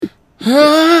On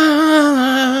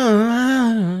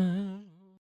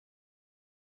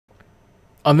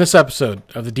this episode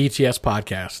of the DTS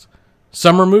podcast,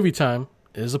 summer movie time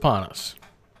is upon us.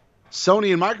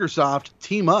 Sony and Microsoft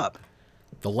team up.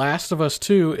 The Last of Us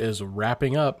 2 is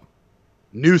wrapping up.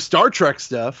 New Star Trek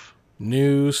stuff.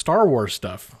 New Star Wars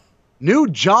stuff. New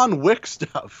John Wick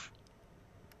stuff.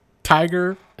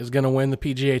 Tiger is going to win the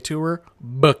PGA Tour.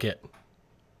 Book it.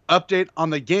 Update on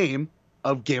the game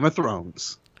of Game of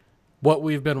Thrones. What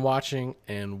we've been watching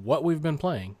and what we've been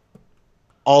playing.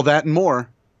 All that and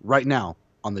more right now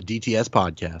on the DTS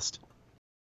podcast.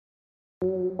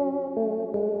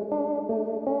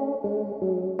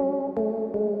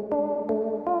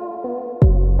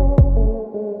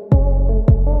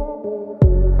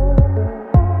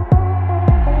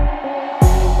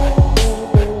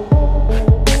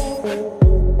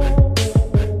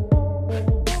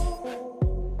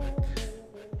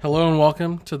 Hello and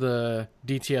welcome to the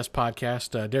DTS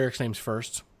podcast. Derek's name's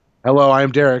first. Hello, I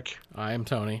am Derek. I am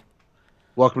Tony.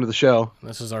 Welcome to the show.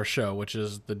 This is our show, which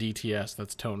is the DTS.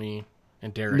 That's Tony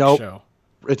and Derek's show.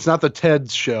 It's not the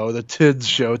Ted's show, the Tids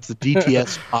show. It's the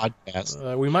DTS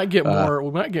podcast. We might get more.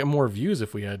 We might get more views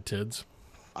if we had Tids.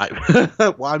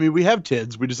 Well, I mean, we have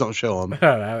Tids. We just don't show them.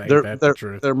 That's the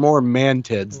truth. They're more man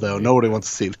Tids, though. Nobody wants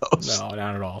to see those. No,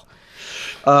 not at all.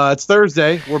 It's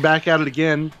Thursday. We're back at it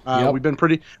again. Yep. We've been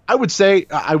pretty. I would say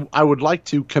I would like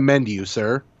to commend you,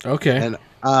 sir. Okay. And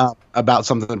about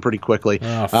something pretty quickly.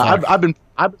 Oh, fuck. I've been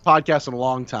podcasting a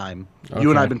long time. Okay.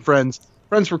 You and I have been friends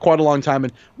for quite a long time,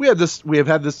 and we have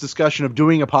had this discussion of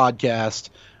doing a podcast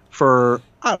for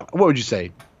what would you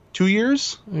say, 2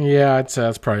 years? Yeah, I'd say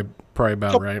that's probably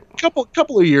about right.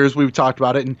 Couple of years we've talked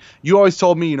about it, and you always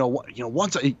told me,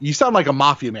 once you sound like a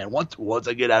mafia man. Once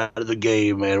I get out of the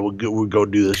game, man, we'll go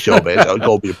do this show, man. I'll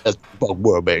go be the best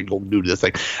world, man. Go do this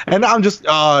thing, and I'm just,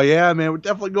 oh yeah, man, we're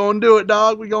definitely going to do it,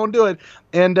 dog. We're going to do it,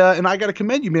 and I got to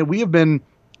commend you, man. We have been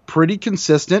pretty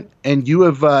consistent, and you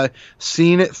have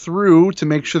seen it through to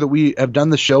make sure that we have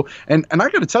done the show, and I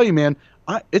got to tell you, man.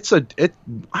 I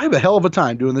have a hell of a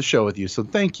time doing the show with you, so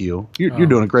thank you. You're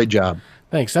doing a great job.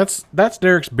 Thanks. That's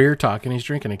Derek's beer talk, and he's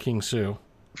drinking a King Sue.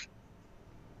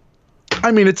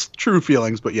 I mean, it's true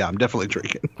feelings, but yeah, I'm definitely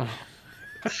drinking.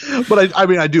 But I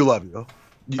mean, I do love you.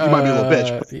 You might be a little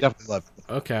bitch, but I definitely love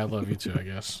you. Okay, I love you too, I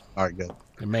guess. All right, good.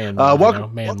 Man,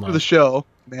 welcome love. to the show.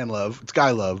 Man love. It's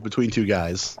guy love between two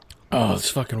guys. Oh, this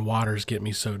fucking water's getting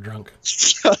me so drunk.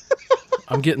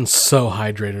 I'm getting so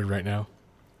hydrated right now.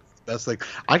 That's like,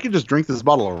 I could just drink this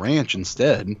bottle of ranch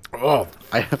instead. Oh,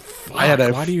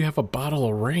 why do you have a bottle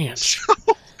of ranch?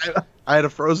 I had a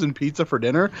frozen pizza for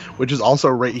dinner, which is also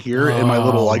right here in my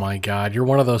little, Oh my God, you're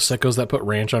one of those sickos that put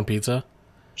ranch on pizza?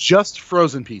 Just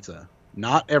frozen pizza.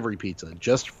 Not every pizza,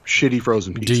 just shitty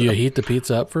frozen pizza. Do you heat the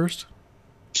pizza up first?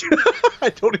 I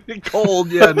don't eat it cold.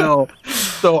 Yeah, no.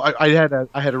 So I had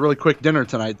a really quick dinner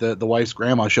tonight. The wife's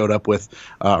grandma showed up with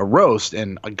a roast,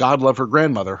 and God love her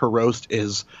grandmother. Her roast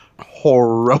is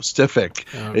horrorific.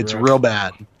 It's real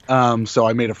bad. So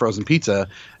I made a frozen pizza,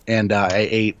 and I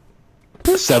ate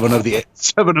seven of the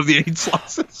eight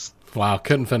slices. Wow,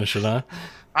 couldn't finish it, huh?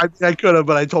 I could have,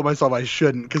 but I told myself I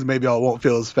shouldn't because maybe I won't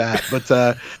feel as fat.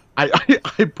 But I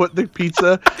put the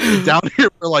pizza down here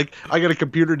for I got a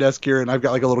computer desk here, and I've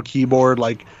got a little keyboard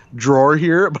drawer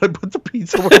here, but I put the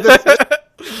pizza where this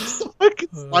is so I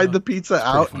can slide the pizza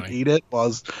out and eat it while I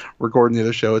was recording the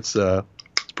other show. It's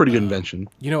pretty good invention.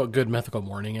 You know what Good Mythical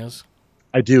Morning is?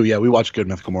 I do, yeah. We watch Good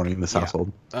Mythical Morning in this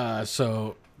household.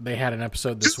 So they had an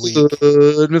episode this week.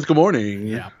 Good Mythical Morning.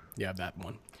 Yeah, that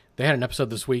one. They had an episode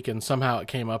this week, and somehow it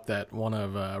came up that one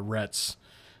of Rhett's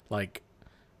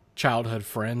childhood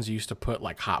friends used to put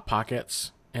Hot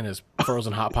Pockets in his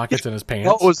frozen Hot Pockets in his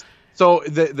pants.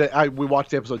 We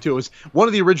watched the episode too. It was one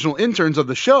of the original interns of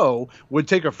the show would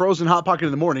take a frozen Hot Pocket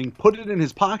in the morning, put it in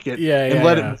his pocket, and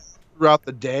let it throughout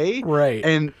the day. Right.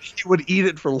 And he would eat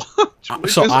it for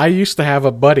lunch. So I used to have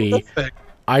a buddy. Perfect.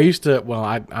 I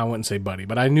wouldn't say buddy,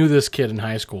 but I knew this kid in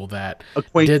high school that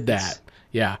did that.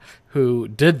 Yeah, who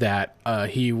did that.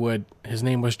 His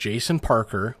name was Jason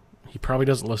Parker. He probably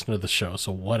doesn't listen to the show,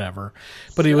 so whatever.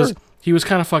 But sure. he was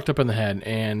kind of fucked up in the head,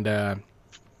 and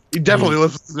he definitely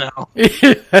listens now.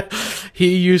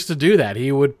 He used to do that.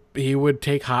 He would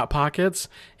take Hot Pockets,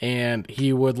 and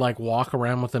he would walk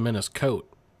around with them in his coat,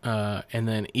 and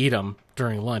then eat them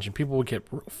during lunch, and people would get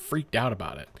freaked out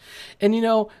about it. And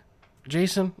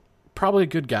Jason, probably a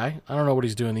good guy. I don't know what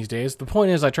he's doing these days. The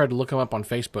point is, I tried to look him up on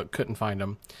Facebook, couldn't find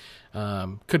him.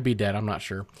 Could be dead, I'm not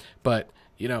sure. But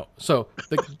so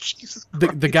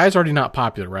the guy's already not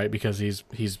popular, right? Because he's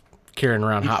carrying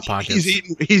around Hot Pockets.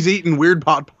 He's eating weird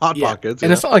hot Pockets.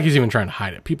 And it's not like he's even trying to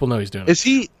hide it. People know he's doing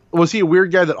it. Was he a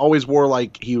weird guy that always wore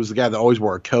he was the guy that always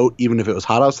wore a coat even if it was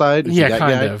hot outside? Yeah,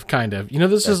 kind of. You know,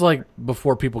 this is like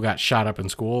before people got shot up in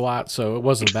school a lot, so it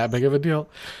wasn't that big of a deal.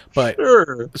 But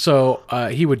sure. So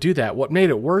he would do that. What made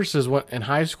it worse is when in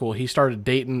high school he started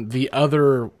dating the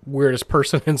other weirdest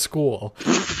person in school,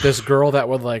 this girl that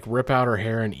would like rip out her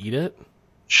hair and eat it.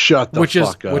 Shut the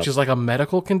fuck up. Which is like a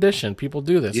medical condition. People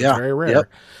do this. Yeah. It's very rare.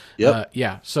 Yep.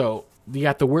 Yeah. So you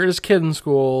got the weirdest kid in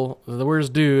school, the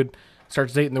weirdest dude.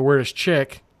 Starts dating the weirdest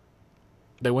chick.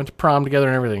 They went to prom together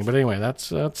and everything. But anyway, that's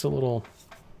a little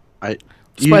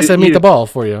spice that meet the ball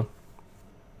for you.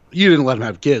 You didn't let him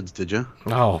have kids, did you?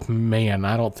 Oh man,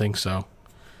 I don't think so.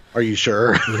 Are you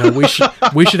sure? You know, we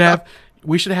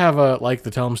should have a like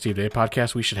the Tell 'em Steve Day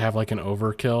podcast. We should have like an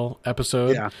overkill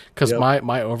episode. Yeah. Because my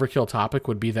overkill topic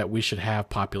would be that we should have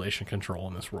population control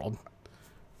in this world.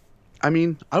 I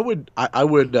mean, I would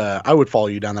follow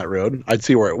you down that road. I'd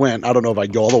see where it went. I don't know if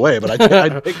I'd go all the way, but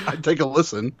I'd take a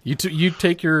listen. You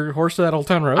take your horse to that Old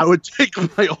Town Road? I would take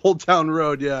my Old Town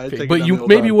Road, yeah. Okay, but you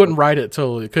maybe wouldn't ride it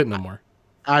till you couldn't no more.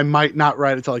 I might not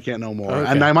ride it till I can't no more. Okay.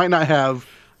 And I might not have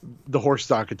the horse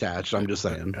stock attached. I'm just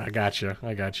saying. I got you.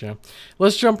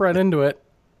 Let's jump right into it,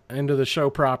 into the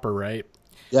show proper, right?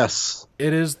 Yes.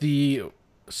 It is the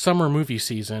summer movie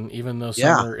season, even though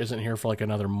summer isn't here for like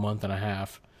another month and a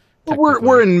half. Well,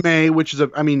 we're in May, which is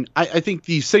I think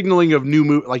the signaling of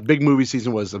big movie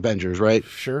season was Avengers, right?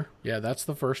 Sure. Yeah, that's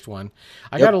the first one.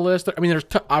 I got a list. I mean, there's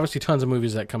obviously tons of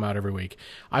movies that come out every week.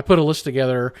 I put a list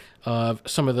together of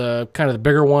some of the kind of the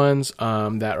bigger ones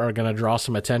that are going to draw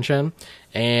some attention.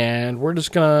 And we're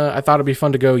just I thought it'd be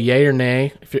fun to go yay or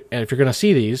nay. If you're going to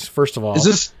see these, first of all.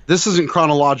 This isn't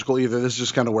chronological either. This is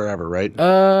just kind of wherever, right?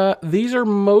 These are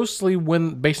mostly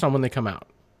based on when they come out.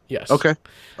 Yes. Okay.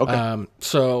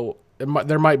 So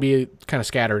there might be kind of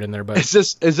scattered in there, but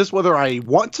is this whether I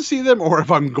want to see them or if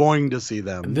I'm going to see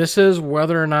them? This is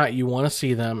whether or not you want to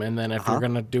see them, and then if you're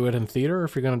going to do it in theater, or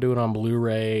if you're going to do it on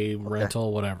Blu-ray,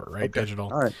 rental, whatever, right? Okay. Digital.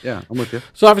 All right. Yeah, I'm with you.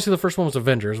 So obviously the first one was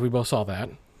Avengers. We both saw that.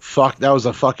 Fuck, that was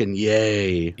a fucking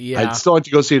yay. Yeah. I'd still like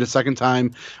to go see it a second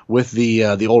time with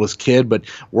the oldest kid, but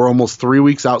we're almost 3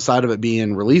 weeks outside of it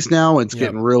being released now. It's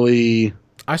getting really.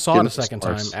 I saw it a second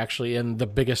time, actually, in the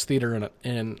biggest theater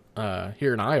in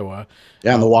here in Iowa.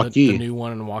 Yeah, in the Waukee. The new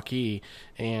one in Waukee.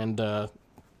 And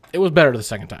it was better the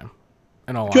second time,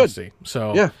 in all honesty.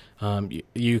 So yeah.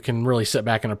 You can really sit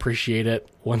back and appreciate it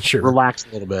once you're... Relax a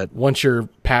little bit. Once you're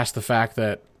past the fact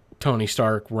that Tony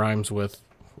Stark rhymes with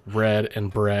red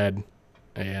and bread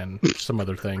and some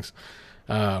other things.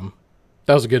 That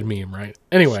was a good meme, right?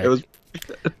 Anyway. It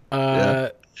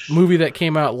was... Movie that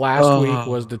came out last week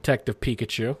was Detective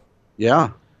Pikachu.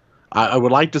 Yeah. I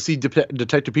would like to see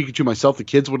Detective Pikachu myself. The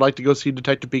kids would like to go see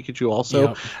Detective Pikachu also.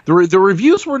 Yep. The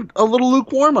reviews were a little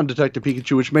lukewarm on Detective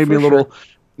Pikachu, which made me a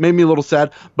little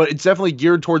sad. But it's definitely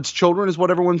geared towards children, is what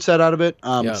everyone said out of it.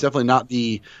 It's definitely not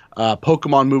the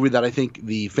Pokemon movie that I think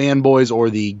the fanboys or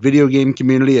the video game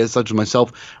community, as such as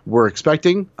myself, were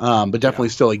expecting. But definitely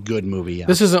still a good movie. Yeah.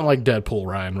 This isn't like Deadpool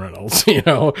Ryan Reynolds, you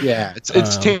know? Yeah,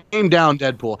 it's tamed down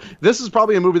Deadpool. This is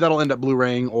probably a movie that'll end up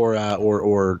Blu-raying or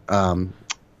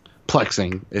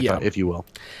plexing, if you will.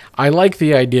 I like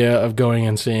the idea of going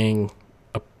and seeing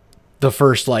the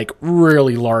first like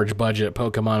really large budget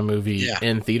Pokemon movie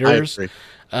in theaters.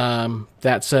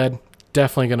 That said,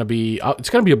 definitely going to be it's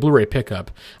going to be a Blu-ray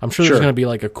pickup. I'm sure there's going to be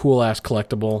like a cool ass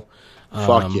collectible.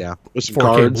 Fuck yeah, with some 4K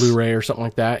cards. Blu-ray or something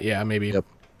like that. Yeah, maybe. Yep.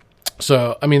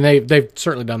 So I mean they've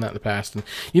certainly done that in the past. And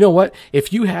you know what?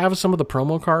 If you have some of the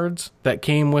promo cards that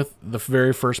came with the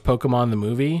very first Pokemon the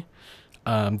movie,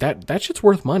 that shit's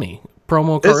worth money.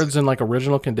 Promo cards in like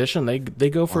original condition, they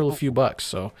go for a few bucks.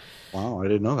 So, wow, I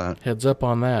didn't know that. Heads up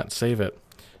on that. Save it.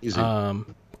 Easy.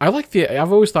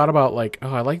 I've always thought about like,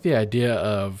 I like the idea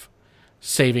of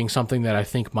saving something that I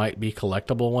think might be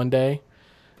collectible one day.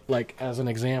 Like as an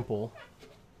example,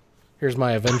 here's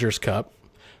my Avengers cup.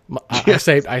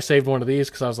 I saved one of these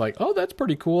because I was like, oh, that's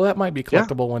pretty cool. That might be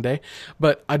collectible one day.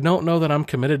 But I don't know that I'm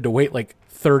committed to wait like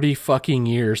 30 fucking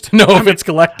years to know if it's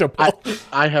collectible.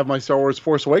 I have my Star Wars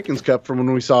Force Awakens cup from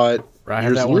when we saw it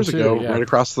years ago, right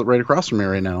across from me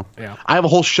right now. Yeah. I have a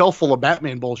whole shelf full of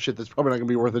Batman bullshit that's probably not going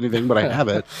to be worth anything, but I have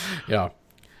it. Yeah.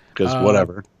 Because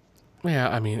whatever. Yeah,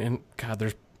 I mean, and God,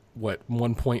 there's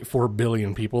 1.4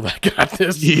 billion people that got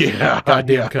this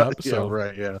goddamn cup. So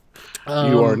right, yeah.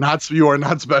 You are not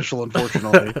special,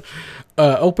 unfortunately.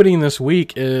 Opening this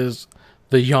week is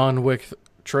the John Wick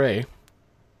tray.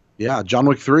 Yeah, John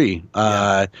Wick 3.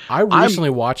 I recently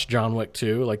watched John Wick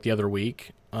 2 like the other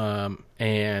week,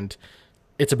 and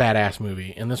it's a badass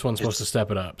movie, and this one's supposed to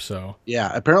step it up. So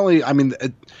Yeah, apparently, I mean,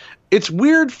 it's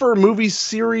weird for movie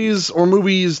series or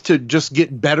movies to just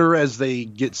get better as they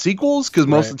get sequels, because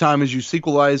most of the time as you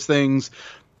sequelize things,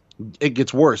 it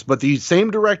gets worse. But the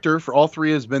same director for all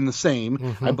three has been the same.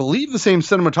 Mm-hmm. I believe the same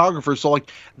cinematographer. So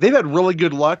like they've had really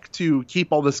good luck to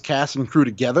keep all this cast and crew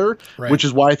together, which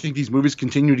is why I think these movies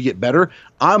continue to get better.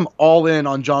 I'm all in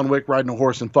on John Wick riding a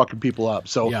horse and fucking people up.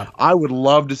 So I would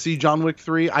love to see John Wick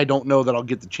 3. I don't know that I'll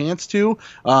get the chance to,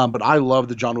 but I love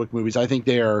the John Wick movies. I think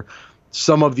they are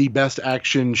some of the best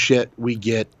action shit we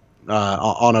get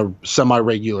on a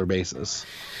semi-regular basis.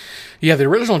 Yeah, the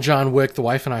original John Wick, the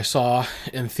wife and I saw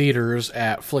in theaters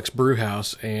at Flick's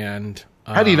Brewhouse, and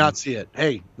how do you not see it?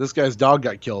 Hey, this guy's dog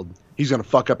got killed. He's gonna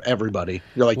fuck up everybody.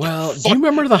 You're like, well, do you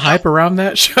remember the hype around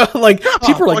that show? Like,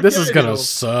 people were like, "This is gonna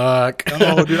suck."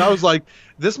 No, dude, I was like,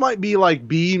 this might be like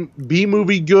B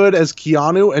movie good as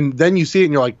Keanu, and then you see it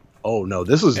and you're like, oh no,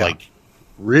 this is like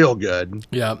real good.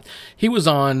 Yeah, he was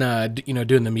on,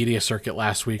 doing the media circuit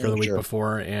last week or the week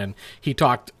before, and he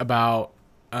talked about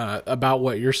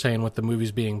what you're saying with the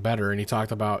movies being better, and he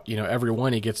talked about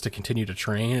everyone he gets to continue to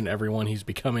train, and everyone he's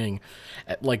becoming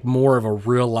like more of a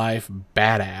real life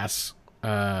badass,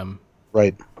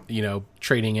 right?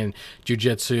 Training in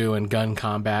jiu-jitsu and gun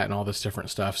combat and all this different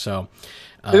stuff. So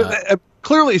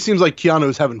clearly it seems like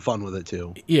Keanu's having fun with it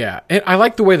too. Yeah, and I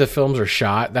like the way the films are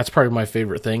shot. That's probably my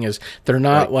favorite thing, is they're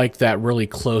not like that really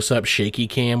close-up shaky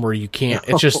cam where you can't,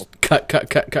 it's just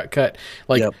cut.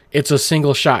 Like it's a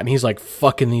single shot and he's like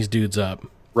fucking these dudes up.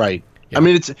 Right. Yeah. I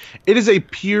mean, it is a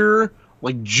pure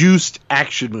like juiced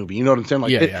action movie. You know what I'm saying?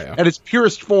 Like at its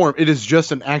purest form, it is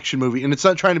just an action movie, and it's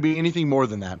not trying to be anything more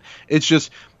than that. It's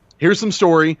just, here's some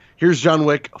story, here's John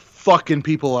Wick fucking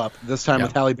people up, this time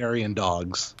with Halle Berry and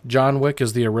dogs. John Wick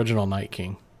is the original Night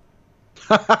King.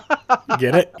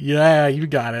 Get it? Yeah, you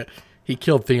got it. He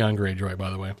killed Theon Greyjoy,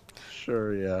 by the way.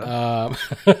 Sure, yeah.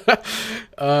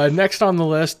 Next on the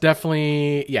list,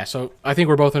 definitely, so I think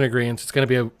we're both in agreement. It's gonna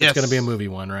be a movie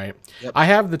one, right? Yep. I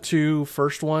have the two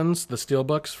first ones, the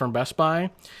Steelbooks from Best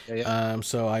Buy.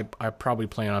 So I probably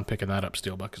plan on picking that up,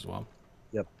 Steelbook as well.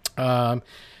 Yep. How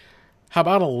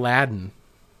about Aladdin?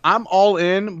 I'm all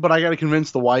in, but I got to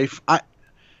convince the wife.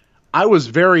 I was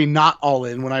very not all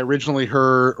in when I originally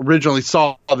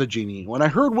saw the Genie. When I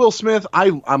heard Will Smith,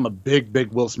 I'm a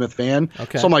big Will Smith fan.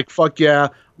 Okay. So I'm like, fuck yeah,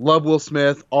 love Will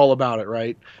Smith, all about it,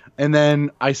 right? And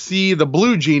then I see the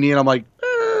Blue Genie, and I'm like,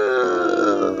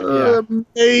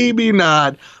 maybe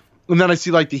not. And then I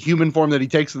see like the human form that he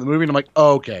takes in the movie, and I'm like,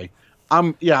 oh, okay,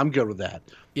 I'm good with that.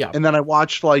 Yeah. And then I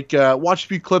watched a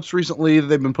few clips recently that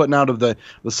they've been putting out of the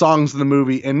songs in the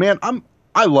movie, and man,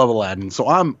 I love Aladdin, so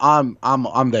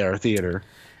I'm there, theater.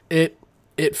 It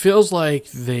feels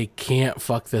like they can't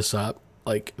fuck this up,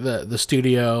 like the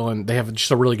studio, and they have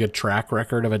just a really good track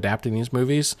record of adapting these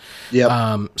movies.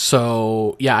 Yeah.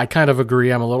 So yeah, I kind of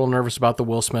agree. I'm a little nervous about the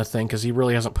Will Smith thing because he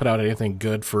really hasn't put out anything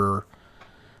good for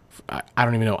I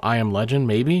don't even know, I Am Legend,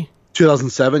 maybe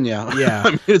 2007. Yeah. I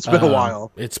mean, it's been a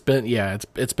while. It's been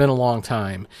a long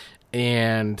time.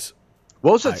 And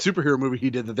what was that superhero movie he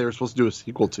did that they were supposed to do a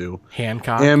sequel to?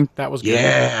 Hancock. That was good.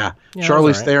 Yeah.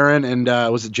 Charlize Theron, and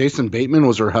was it Jason Bateman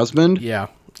was her husband? Yeah.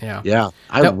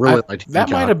 I really liked Hancock. That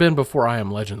might have been before I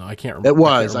Am Legend, though. I can't remember. It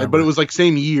was, but it was like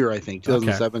same year, I think,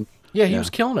 2007. Okay. Yeah, he was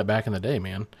killing it back in the day,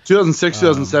 man. 2006,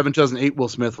 2007, 2008. Will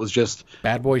Smith was just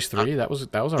Bad Boys 3. That was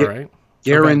all right.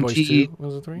 Guaranteed.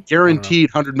 Was it 3? Guaranteed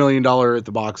 $100 million at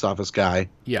the box office guy.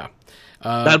 Yeah.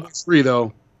 Bad Boys 3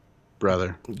 though,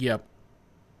 brother. Yep.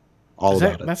 All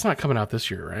about it. That's not coming out this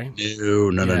year, right?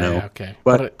 No. Okay.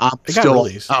 But it got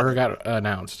released or got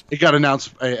announced. It got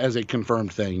announced as a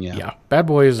confirmed thing. Yeah. Yeah. Bad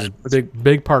Boys is a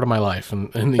big part of my life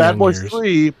in the Bad Boys years.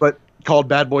 3, but called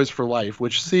Bad Boys for Life,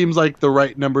 which seems like the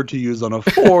right number to use on a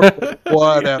 4.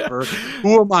 Whatever.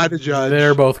 Who am I to judge?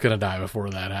 They're both going to die before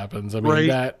that happens. I mean,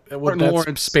 right?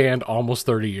 that spanned almost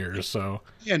 30 years. So,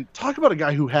 and talk about a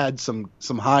guy who had some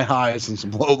high highs and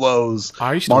some low lows.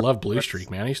 I used to love Blue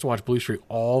Streak, man. I used to watch Blue Streak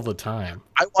all the time.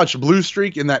 I watched Blue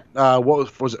Streak in that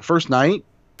what was it, First Night?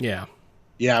 Yeah.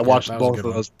 Yeah, I watched both of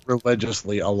those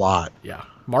religiously a lot. Yeah.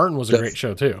 Martin was a great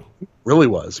show too. Really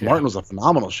was. Yeah. Martin was a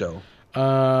phenomenal show.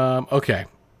 Okay.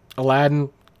 Aladdin.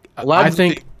 I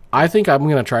think I'm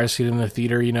going to try to see it in the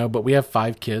theater, but we have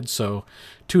 5 kids, so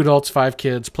 2 adults, 5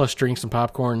 kids, plus drinks and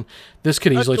popcorn. This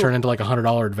could easily turn into like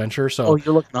 $100 adventure. So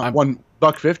you're looking at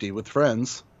 $1.50 with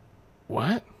friends.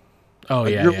 What? Oh,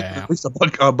 yeah. At least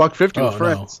 $1.50 with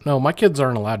friends. No, my kids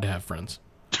aren't allowed to have friends.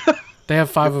 They have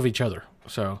 5 of each other.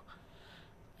 So,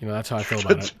 That's how I feel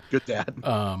about it. Good dad.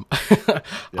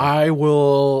 I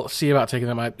will see about taking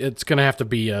them. It's going to have to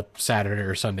be a Saturday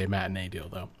or Sunday matinee deal,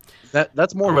 though.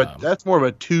 That's more of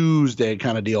a Tuesday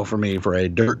kind of deal for me for a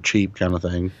dirt cheap kind of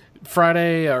thing.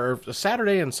 Friday or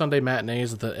Saturday and Sunday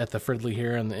matinees at the Fridley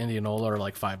here and the Indianola are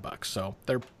like $5, so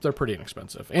they're pretty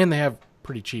inexpensive, and they have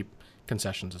pretty cheap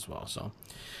concessions as well. So,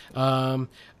 a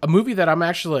movie that I'm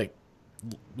actually like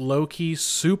low key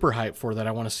super hyped for that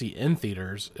I want to see in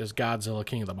theaters is Godzilla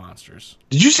King of the Monsters.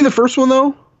 Did you see the first one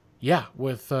though? Yeah,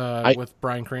 with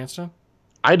Bryan Cranston.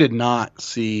 I did not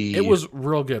see. It was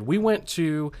real good. We went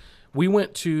to one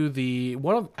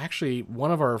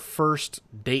of our first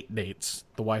dates,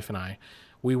 the wife and I.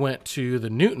 We went to the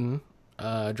Newton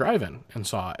drive-in and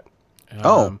saw it.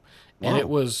 Wow. And it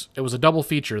was a double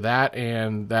feature, that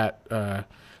and that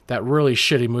really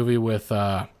shitty movie with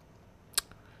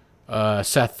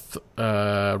Seth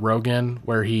Rogen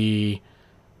where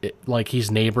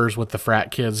he's neighbors with the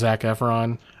frat kid Zac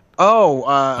Efron. Oh,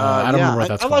 I don't remember what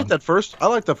that's called. I like that first. I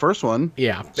like the first one.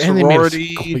 Yeah,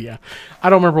 Sorority. Yeah, I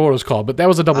don't remember what it was called, but that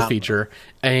was a double feature,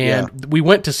 and we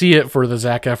went to see it for the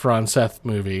Zac Efron Seth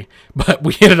movie, but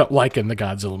we ended up liking the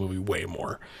Godzilla movie way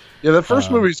more. Yeah, the first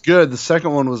movie's good. The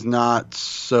second one was not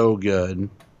so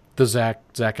good. The Zac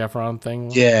Efron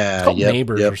thing. Yeah, it's called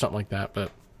Neighbors or something like that.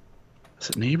 But is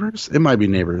it Neighbors? It might be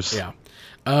Neighbors. Yeah.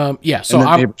 So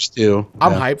I'm Neighbors too.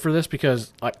 I'm hyped for this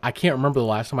because I can't remember the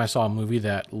last time I saw a movie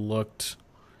that looked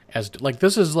as like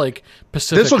this is like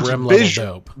Pacific Rim level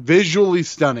dope. Visually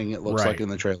stunning. It looks like in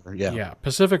the trailer. Yeah. Yeah.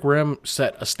 Pacific Rim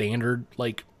set a standard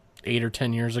like 8 or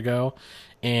 10 years ago,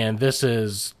 and this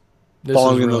is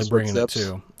really bringing it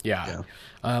too. Yeah.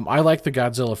 I like the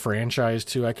Godzilla franchise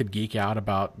too. I could geek out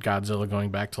about Godzilla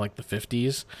going back to like the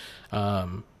 50s.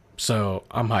 So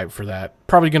I'm hyped for that.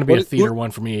 Probably going to be a theater one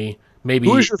for me. Maybe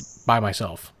by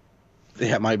myself.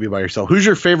 Yeah, it might be by yourself. Who's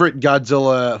your favorite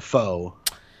Godzilla foe?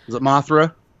 Is it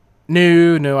Mothra?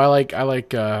 No. I like. That's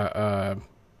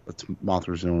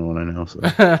Mothra's the only one I know. So.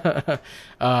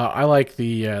 I like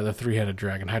the three-headed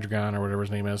dragon, Hydreigon or whatever his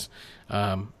name is.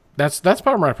 That's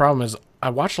part of my problem is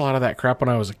I watched a lot of that crap when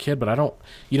I was a kid, but I don't.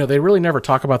 They really never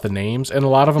talk about the names, and a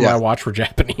lot of them I watch were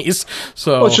Japanese.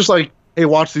 So it's just like, hey,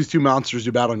 watch these two monsters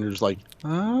do battle, and you're just like,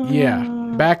 yeah.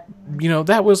 Back,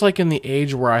 that was like in the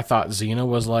age where I thought Xena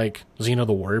was like Xena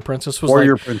the Warrior Princess was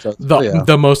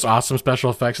the most awesome special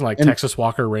effects in Texas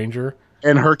Walker Ranger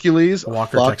and Hercules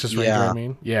Texas Ranger. I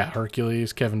mean,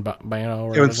 Hercules, Kevin Bano, or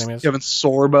whatever his name is, Kevin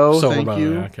Sorbo. Thank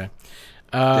you. Yeah, okay.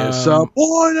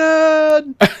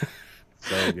 Disappointed.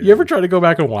 You ever try to go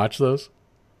back and watch those?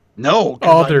 No.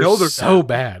 They're so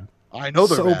bad. I know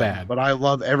they're so bad, but I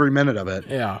love every minute of it.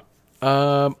 Yeah.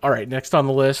 All right. Next on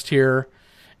the list here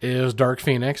is Dark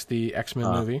Phoenix, the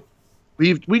X-Men movie.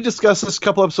 We discussed this a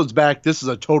couple episodes back. This is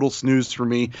a total snooze for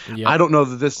me. Yep. I don't know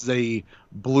that this is a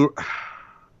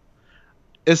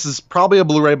This is probably a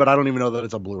Blu-ray, but I don't even know that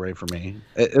it's a Blu-ray for me.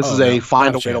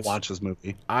 Find a way to watch this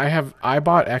movie. I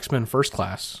bought X-Men First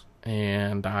Class,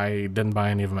 and I didn't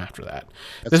buy any of them after that.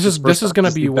 This is going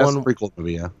to be one prequel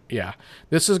movie. Yeah.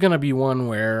 This is going to be one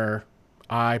where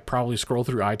I probably scroll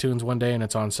through iTunes one day and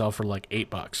it's on sale for like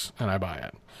 $8 and I buy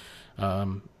it.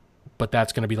 But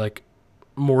that's going to be like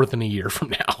more than a year from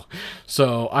now.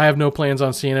 So I have no plans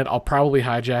on seeing it. I'll probably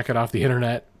hijack it off the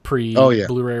internet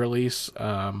Blu-ray release.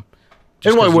 And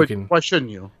why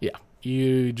shouldn't you? Yeah.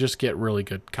 You just get really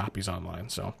good copies online.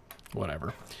 So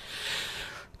whatever.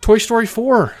 Toy Story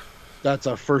 4. That's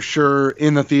a for sure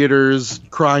in the theaters,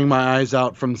 crying my eyes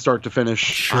out from start to finish.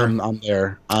 Sure. I'm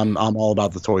there. I'm all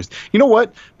about the toys. You know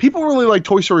what? People really like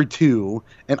Toy Story 2,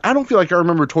 and I don't feel like I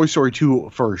remember Toy Story 2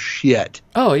 for shit.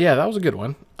 Oh yeah, that was a good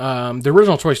one. The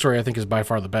original Toy Story I think is by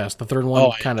far the best. The third one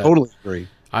I totally agree.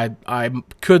 I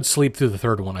could sleep through the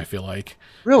third one, I feel like.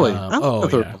 Really? I like the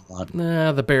third one a lot.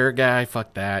 Nah, the bear guy,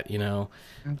 fuck that,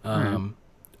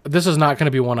 This is not going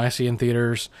to be one I see in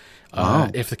theaters.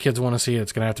 If the kids want to see it,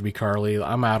 it's going to have to be Carly.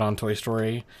 I'm out on Toy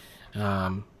Story.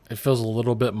 It feels a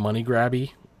little bit money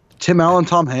grabby. Tim Allen,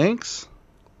 Tom Hanks?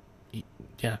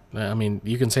 Yeah, I mean,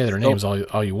 you can say their names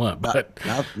all you want, but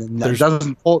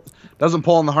doesn't pull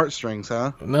on the heartstrings,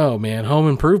 huh? No, man. Home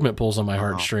Improvement pulls on my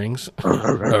heartstrings. I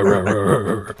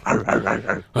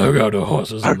got the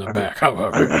horses in the back.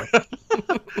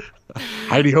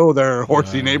 Heidi ho there,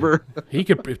 horsey neighbor.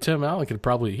 Tim Allen could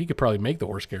probably make the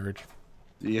horse carriage.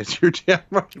 Yes, you're damn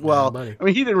right. Well, I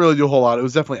mean, he didn't really do a whole lot. It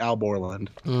was definitely Al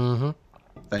Borland.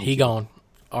 Mm-hmm. He gone.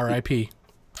 R.I.P.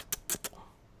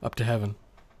 Up to heaven.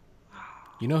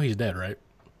 You know he's dead, right?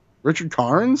 Richard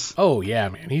Carnes? Oh yeah,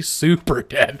 man, he's super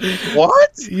dead. What?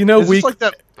 Is this like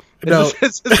that?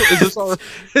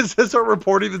 Is this our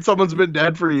reporting that someone's been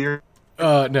dead for a year?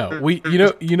 No, we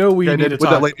we I need did to with talk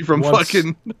that lady from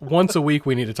fucking. once a week.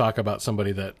 We need to talk about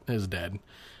somebody that is dead.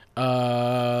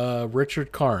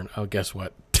 Richard Karn. Oh, guess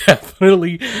what?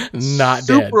 Definitely not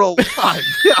dead. Super alive.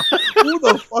 Yeah. Who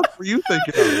the fuck were you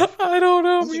thinking of? I don't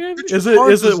know, I was like, man. Richard Is it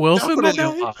Karns Wilson that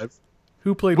definitely died? alive.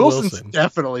 Who played Wilson's Wilson?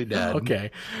 definitely dead.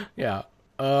 Okay, yeah.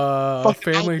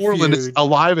 Fucking Family Al Borland is Feud.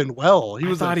 alive and well. He I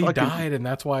was thought a he fucking, died, and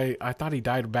that's why I thought he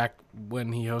died back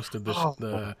when he hosted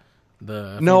the.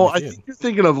 No, Family I Feud. think you're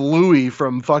thinking of Louis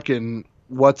from fucking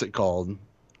what's it called?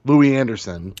 Louis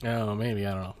Anderson. Oh, maybe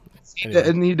I don't know. Anyway.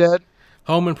 Isn't he dead?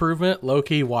 Home Improvement.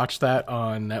 Low-key watched that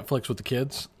on Netflix with the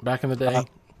kids back in the day.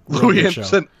 Real Louis good show.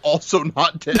 Anderson also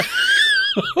not dead.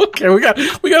 Okay, we got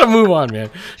to move on,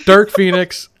 man. Dark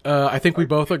Phoenix. I think we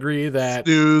both agree that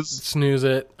snooze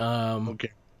it.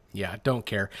 Okay. Yeah, don't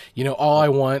care. All I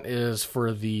want is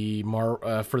for the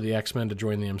X-Men to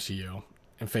join the MCU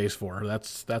in Phase 4.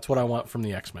 That's what I want from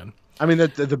the X-Men. I mean,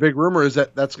 the big rumor is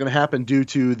that that's going to happen due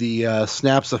to the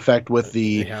snaps effect with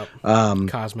the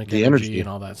cosmic the energy and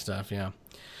all that stuff. Yeah.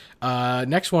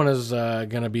 Next one is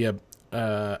going to be a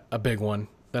big one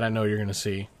that I know you're going to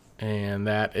see, and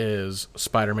that is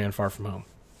Spider-Man: Far From Home.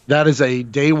 That is a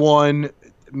day one,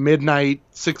 midnight,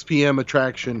 6 p.m.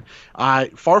 attraction. I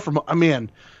like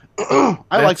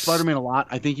Spider-Man a lot.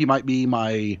 I think he might be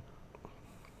my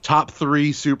top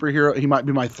 3 superhero. He might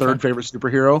be my third favorite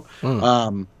superhero.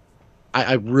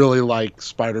 I really like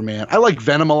Spider-Man. I like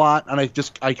Venom a lot, and I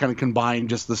kind of combine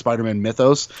just the Spider-Man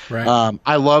mythos. Right.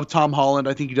 I love Tom Holland.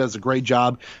 I think he does a great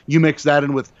job. You mix that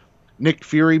in with Nick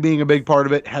Fury being a big part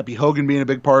of it, Happy Hogan being a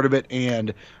big part of it,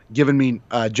 and giving me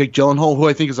Jake Gyllenhaal, who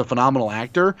I think is a phenomenal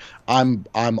actor. I'm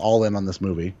all in on this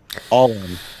movie. All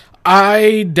in.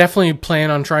 I definitely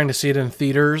plan on trying to see it in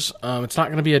theaters. It's not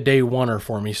going to be a day oneer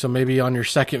for me, so maybe on your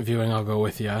second viewing I'll go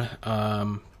with you.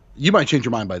 You might change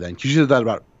your mind by then, because you said that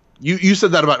about you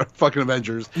said that about fucking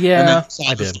Avengers. Yeah, and then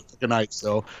I did. Night,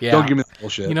 so yeah. Don't give me that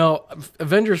bullshit.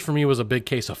 Avengers for me was a big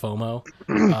case of FOMO.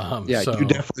 Yeah, so, you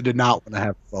definitely did not want to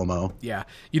have FOMO. Yeah,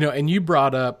 and you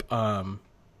brought up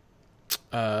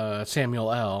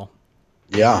Samuel L.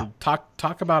 Yeah,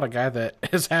 talk about a guy that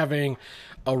is having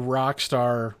a rock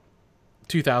star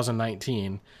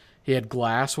 2019. He had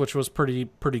Glass, which was pretty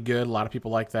good. A lot of people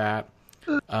like that.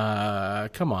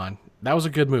 Come on, that was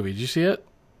a good movie. Did you see it?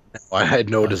 I had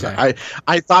no desire.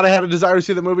 I thought I had a desire to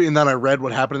see the movie, and then I read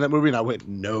what happened in that movie, and I went,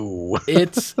 no.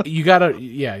 You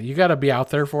gotta be out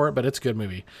there for it, but it's a good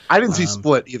movie. I didn't see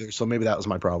Split either, so maybe that was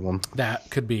my problem.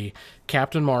 That could be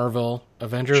Captain Marvel,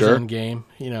 Avengers Endgame,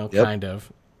 kind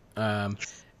of. And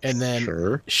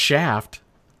then Shaft.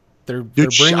 They're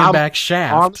bringing back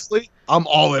Shaft. Honestly, I'm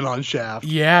all in on Shaft.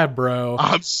 Yeah, bro.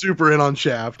 I'm super in on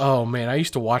Shaft. Oh man, I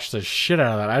used to watch the shit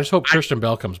out of that. I just hope Christian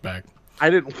Bell comes back. I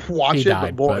didn't watch he it,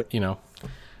 died, but boy,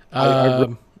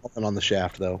 I'm on the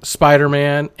Shaft though.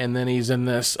 Spider-Man, and then he's in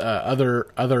this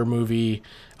other movie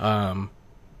that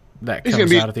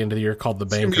comes out at the end of the year called The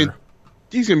Banker.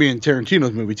 He's gonna be in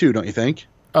Tarantino's movie too, don't you think?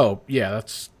 Oh yeah,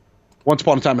 that's Once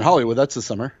Upon a Time in Hollywood. That's this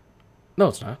summer. No,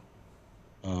 it's not.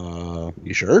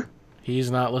 You sure?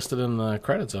 He's not listed in the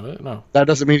credits of it. No, that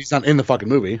doesn't mean he's not in the fucking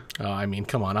movie. Oh, I mean,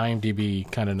 come on,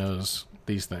 IMDb kind of knows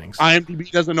these things. IMDb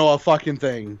doesn't know a fucking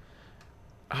thing.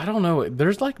 I don't know.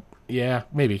 There's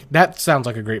maybe that sounds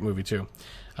like a great movie too.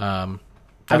 That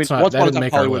didn't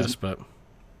make our list, but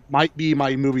might be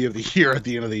my movie of the year at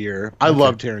the end of the year. I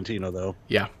love Tarantino though.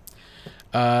 Yeah.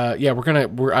 I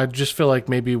just feel like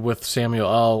maybe with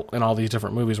Samuel L. and all these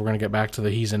different movies, we're gonna get back to the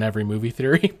he's in every movie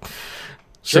theory.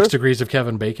 Sure. 6 Degrees of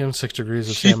Kevin Bacon, 6 Degrees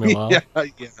of Samuel L. Yeah.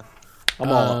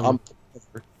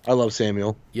 I love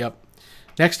Samuel. Yep.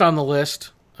 Next on the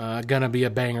list, gonna be a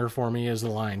banger for me is The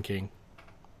Lion King.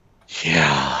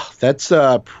 Yeah, that's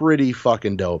pretty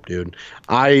fucking dope, dude.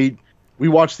 We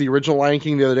watched the original Lion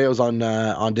King the other day. It was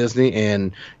on Disney,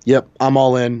 and yep, I'm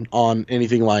all in on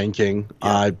anything Lion King.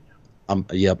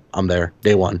 Yep. I'm there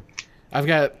day one. I've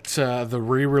got the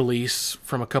re-release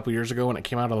from a couple years ago when it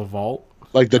came out of the vault,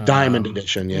 like the Diamond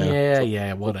Edition.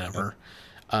 Yeah, whatever.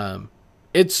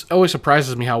 It's always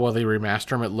surprises me how well they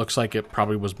remaster them. It looks like it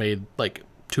probably was made like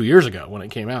 2 years ago when it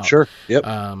came out. Sure. Yep.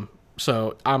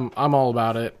 So I'm all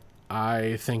about it.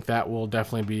 I think that will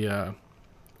definitely be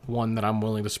one that I'm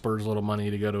willing to spurge a little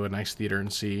money to go to a nice theater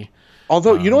and see.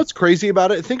 Although, you know what's crazy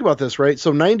about it? Think about this, right?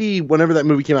 So 90, whenever that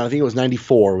movie came out, I think it was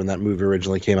 94 when that movie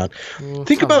originally came out.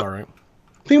 Think about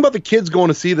the kids going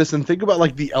to see this, and think about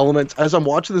like the elements as I'm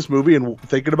watching this movie and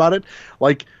thinking about it.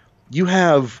 Like, you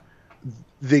have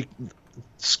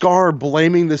Scar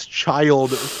blaming this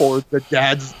child for the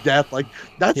dad's death. Like,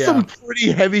 that's some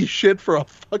pretty heavy shit for a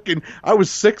fucking... I was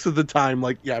 6 at the time.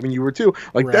 Like, yeah, I mean, you were too.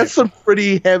 Like, that's some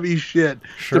pretty heavy shit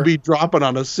to be dropping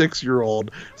on a 6-year-old.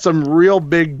 Some real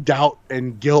big doubt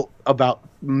and guilt about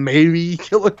maybe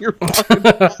killing your fucking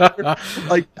father.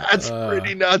 Like, that's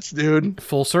pretty nuts, dude.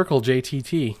 Full circle,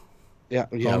 JTT. Yeah,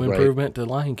 Home improvement to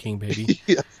Lion King, baby.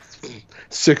 Yeah.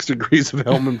 6 degrees of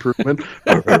home improvement.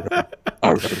 Yeah,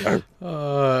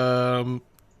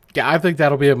 I think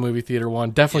that'll be a movie theater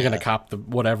one. Definitely going to cop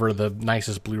whatever the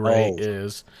nicest Blu-ray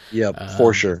is. Yep,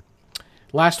 for sure.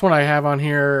 Last one I have on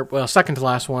here, well, second to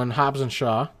last one, Hobbs and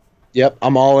Shaw. Yep,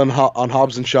 I'm all in on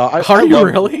Hobbs and Shaw. Are you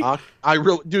really? I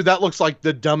really, dude. That looks like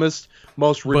the dumbest,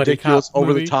 most ridiculous,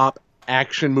 over the top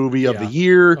action movie of the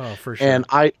year. Oh, for sure. And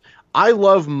I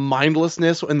love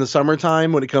mindlessness in the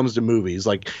summertime when it comes to movies.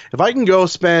 Like, if I can go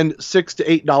spend $6 to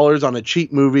 $8 on a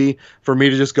cheap movie for me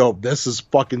to just go, this is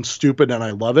fucking stupid and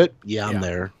I love it. Yeah, I'm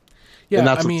there. Yeah, and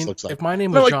that's I what mean, this looks like. If my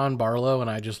name was John Barlow and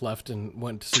I just left and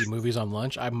went to see movies on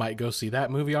lunch, I might go see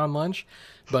that movie on lunch.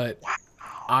 But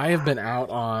I have been out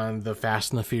on the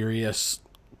Fast and the Furious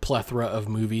plethora of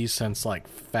movies since like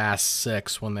Fast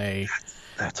 6 when they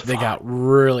got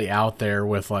really out there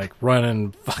with like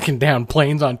running fucking down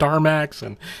planes on tarmacs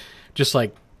and just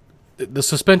like the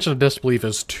suspension of disbelief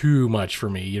is too much for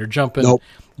me. You're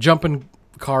jumping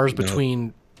cars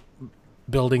between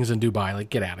buildings in Dubai. Like,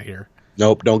 get out of here.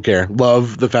 Nope, don't care.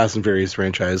 Love the Fast and Furious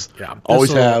franchise. Yeah,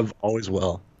 always have, always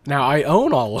will. Now I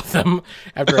own all of them.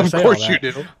 After I say of course all that.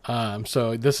 You do.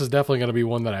 So this is definitely going to be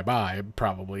one that I buy,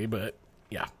 probably. But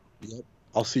yeah. Yep.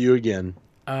 I'll see you again.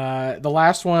 The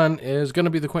last one is going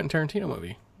to be the Quentin Tarantino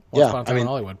movie. Once Upon a Time in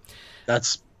Hollywood.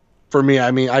 That's for me.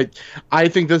 I mean, I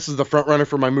think this is the front runner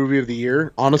for my movie of the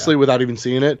year, honestly, without even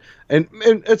seeing it. And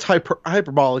it's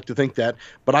hyperbolic to think that,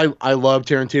 but I love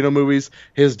Tarantino movies.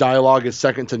 His dialogue is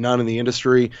second to none in the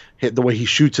industry. The way he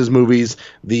shoots his movies,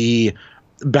 the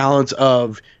balance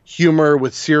of humor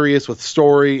with serious, with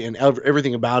story, and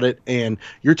everything about it. And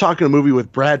you're talking a movie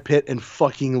with Brad Pitt and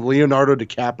fucking Leonardo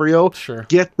DiCaprio. Sure.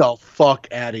 Get the fuck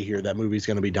out of here. That movie's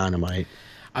going to be dynamite.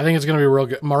 I think it's going to be real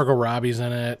good. Margot Robbie's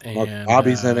in it. And Margot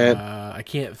Robbie's in it. I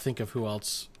can't think of who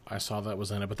else I saw that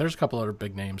was in it, but there's a couple other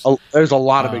big names. Oh, there's a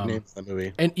lot of big names in that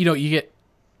movie. And you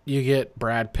get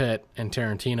Brad Pitt and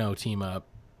Tarantino team up.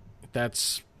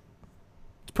 It's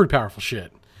pretty powerful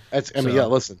shit.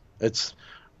 Listen, it's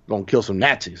gonna kill some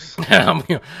Nazis.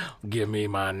 Give me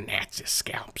my Nazi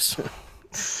scalps.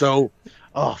 So,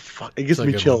 oh fuck, it gives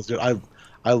me chills, dude.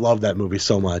 I love that movie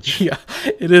so much. Yeah,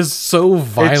 it is so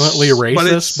violently racist, but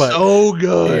it's so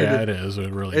good. Yeah, it is.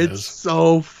 It really is. It's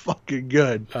so fucking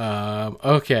good.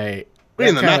 Okay, we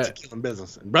in the Nazi killing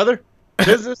business, and brother.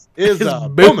 Business is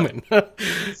booming.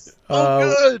 So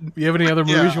good. You have any other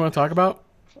movies you want to talk about?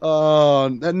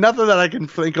 Nothing that I can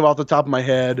think of off the top of my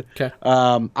head. Okay.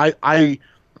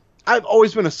 I've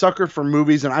always been a sucker for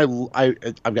movies, and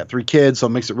I've got 3 kids, so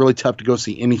it makes it really tough to go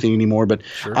see anything anymore. But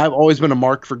I've always been a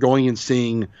mark for going and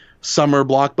seeing summer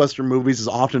blockbuster movies as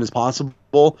often as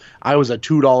possible. I was a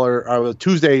Tuesday $4,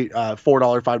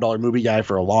 $5 movie guy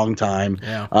for a long time.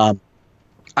 Yeah.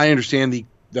 I understand the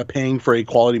paying for a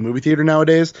quality movie theater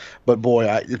nowadays, but boy,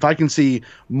 if I can see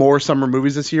more summer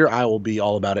movies this year, I will be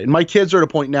all about it. And my kids are at a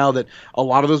point now that a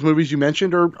lot of those movies you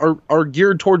mentioned are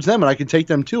geared towards them, and I can take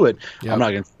them to it. Yep. I'm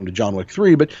not going to take them to John Wick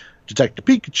 3, but Detective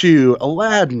Pikachu,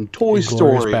 Aladdin, Toy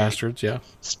Story, Bastards,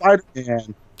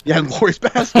 Spider-Man, Glorious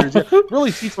Bastards,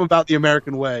 really teach them about the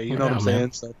American way. You know what I'm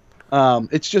saying? So,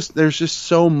 it's just there's just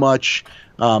so much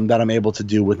that I'm able to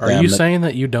do with them. Are you saying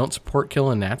that you don't support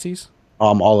killing Nazis?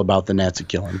 I'm all about the Nazi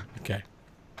killing. Okay.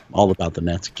 All about the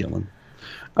Nazi killing.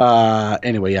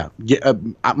 Anyway,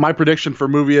 my prediction for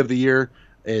movie of the year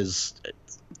is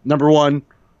number 1,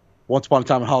 Once Upon a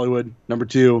Time in Hollywood. Number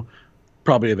 2,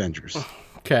 probably Avengers.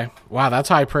 Okay. Wow, that's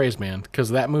high praise, man, because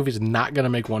that movie's not going to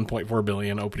make $1.4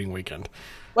 billion opening weekend.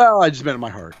 Well, I just meant in my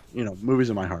heart.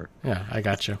 Movies in my heart. Yeah, I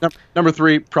got you. Number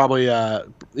 3, probably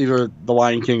either The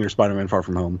Lion King or Spider-Man Far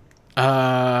From Home.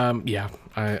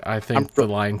 I think The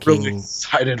Lion King. Really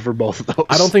excited for both of those.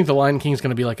 I don't think The Lion King is going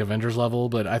to be like Avengers level,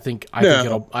 but I think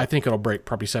it'll break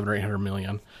probably 700 or 800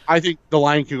 million. I think The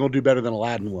Lion King will do better than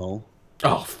Aladdin will.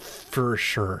 Oh, for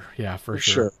sure. Yeah, for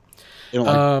sure. They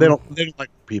don't like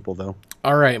people though.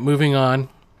 All right, moving on.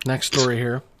 Next story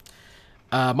here.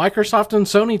 Microsoft and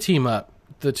Sony team up,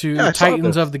 the two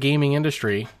titans of the gaming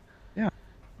industry. Yeah.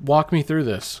 Walk me through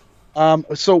this.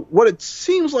 So what it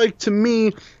seems like to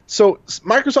me, so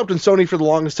Microsoft and Sony for the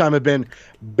longest time have been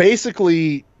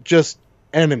basically just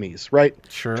enemies, right?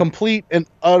 Sure. Complete and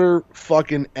utter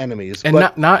fucking enemies.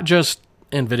 And not just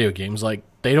in video games, like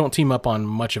they don't team up on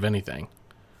much of anything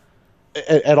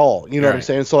at all. You know what I'm Right.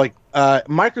 saying? So like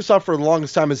Microsoft for the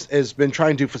longest time has been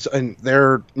trying to, and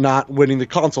they're not winning the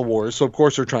console wars. So of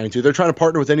course they're trying to. They're trying to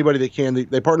partner with anybody they can.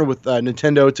 They partner with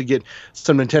Nintendo to get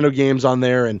some Nintendo games on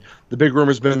there. And the big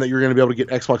rumor's been that you're going to be able to get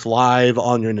Xbox Live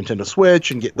on your Nintendo Switch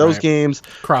and get those Right. games.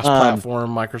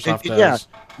 cross-platform. Microsoft does.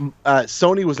 Yeah.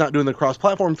 Sony was not doing the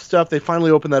cross-platform stuff. They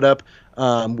finally opened that up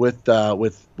with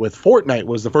Fortnite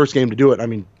was the first game to do it. I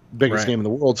mean, biggest Right. game in the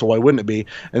world, so why wouldn't it be?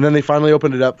 And then they finally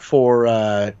opened it up for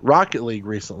Rocket League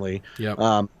recently. Yep.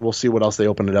 We'll see what else they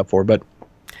opened it up for, but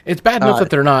It's bad enough that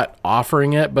they're not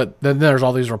offering it, but then there's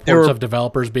all these reports were- of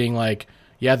developers being like,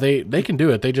 yeah, they can do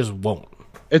it, they just won't.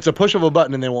 it's a push of a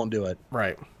button and they won't do it.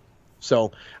 Right.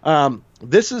 So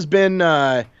this has been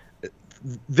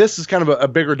this is kind of a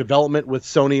bigger development with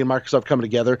Sony and Microsoft coming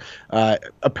together.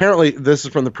 Apparently, this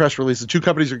is from the press release. The two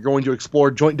companies are going to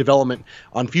explore joint development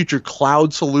on future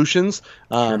cloud solutions.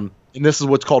 And this is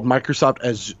what's called Microsoft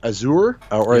Azure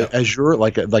or Yep. Azure,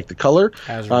 like the color,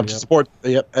 Azure, to yep. support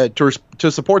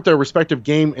to support their respective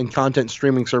game and content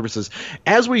streaming services.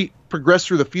 As we progress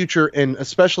through the future, and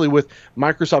especially with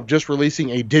Microsoft just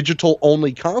releasing a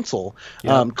digital-only console,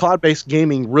 Yep. cloud-based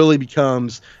gaming really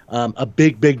becomes a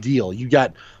big deal. You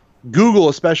got Google,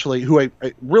 especially, who I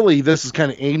really this is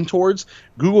kind of aimed towards.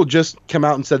 Google just come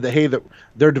out and said that, hey, that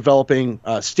they're developing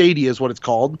Stadia is what it's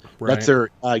called. Right. That's their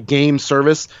game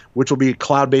service, which will be a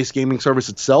cloud-based gaming service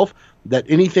itself. That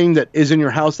anything that is in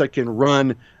your house that can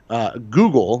run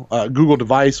Google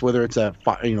device, whether it's a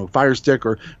Fire Stick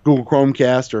or Google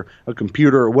Chromecast or a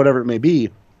computer or whatever it may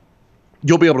be,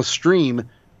 you'll be able to stream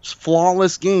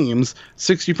flawless games,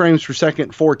 60 frames per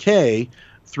second, 4K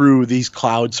through these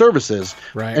cloud services.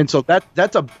 Right. And so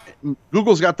that's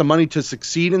Google's got the money to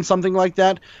succeed in something like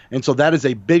that. And so that is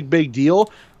a big deal.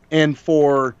 And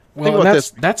think Well,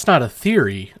 about that's not a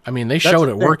theory. I mean, they that's showed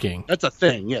a it thing. working. That's a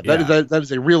thing. Yeah, Yeah. That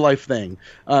is a real life thing.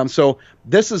 So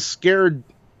this has scared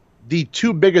the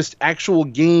two biggest actual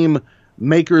game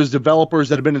makers, developers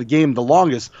that have been in the game the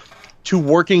longest to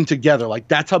working together. Like,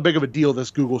 that's how big of a deal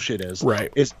this Google shit is.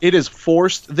 Right. It has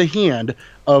forced the hand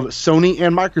of Sony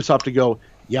and Microsoft to go,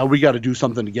 yeah, we got to do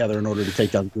something together in order to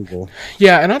take down Google.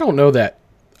 Yeah, and I don't know that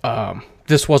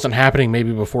this wasn't happening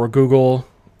maybe before Google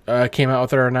came out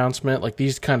with their announcement. Like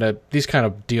these kind of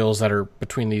deals that are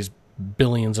between these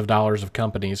billions of dollars of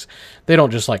companies, they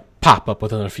don't just like pop up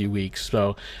within a few weeks.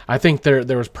 So I think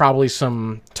there was probably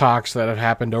some talks that have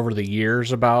happened over the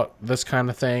years about this kind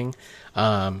of thing,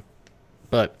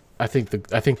 but I think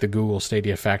the Google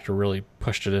Stadia factor really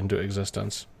pushed it into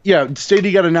existence. Yeah,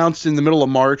 Stadia got announced in the middle of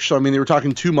March, so I mean they were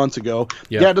talking 2 months ago.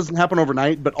 Yeah. Yeah, it doesn't happen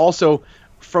overnight, but also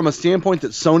from a standpoint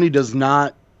that Sony doesn't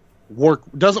want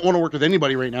to work with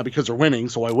anybody right now because they're winning,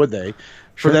 so why would they?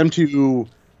 Sure. For them to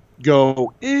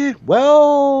go,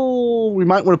 well, we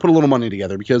might want to put a little money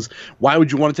together, because why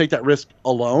would you want to take that risk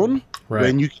alone Right.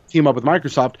 when you can team up with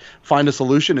Microsoft, find a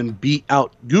solution, and beat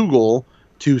out Google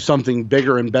to something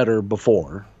bigger and better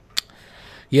before?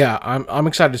 Yeah, I'm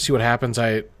excited to see what happens.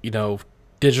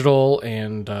 Digital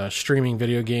and streaming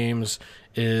video games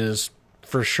is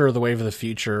for sure the wave of the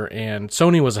future, and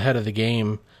Sony was ahead of the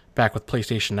game back with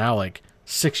PlayStation Now like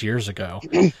 6 years ago.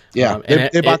 Yeah, And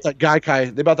they bought that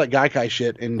Gaikai. They bought that Gaikai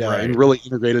shit and really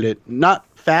integrated it. Not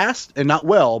fast and not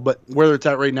well, but where it's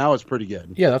at right now is pretty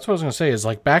good. Yeah, that's what I was gonna say. Is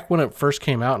like back when it first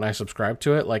came out and I subscribed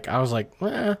to it, like I was like,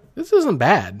 this isn't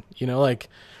bad.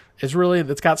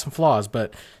 It's got some flaws,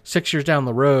 but 6 years down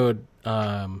the road,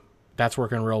 that's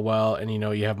working real well. And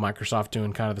you have Microsoft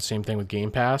doing kind of the same thing with Game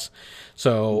Pass.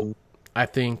 So I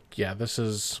think this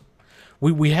is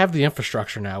we have the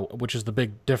infrastructure now, which is the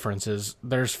big difference. Is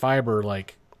there's fiber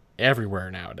like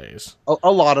everywhere nowadays. A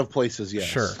lot of places, yes.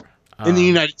 Sure. In the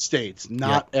United States,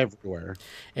 not everywhere.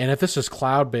 And if this is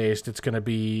cloud based, it's going to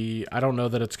be. I don't know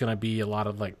that it's going to be a lot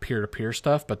of like peer to peer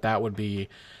stuff, but that would be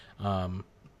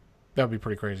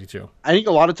pretty crazy too. I think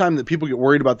a lot of time that people get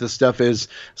worried about this stuff is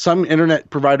some internet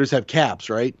providers have caps,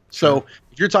 right? So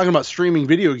if you're talking about streaming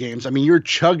video games, I mean, you're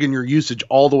chugging your usage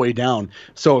all the way down.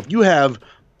 So if you have,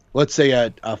 let's say,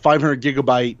 a 500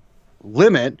 gigabyte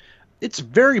limit, it's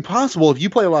very possible if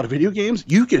you play a lot of video games,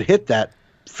 you could hit that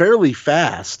fairly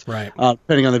fast, Right.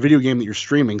 Depending on the video game that you're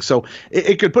streaming. So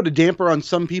it could put a damper on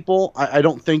some people. I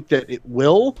don't think that it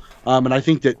will, and I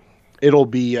think that it'll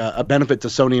be a benefit to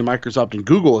Sony and Microsoft and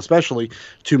Google especially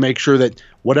to make sure that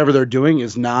whatever they're doing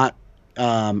is not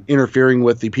interfering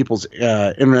with the people's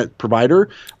internet provider.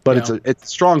 But it's a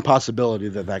strong possibility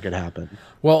that could happen.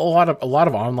 Well, a lot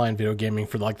of online video gaming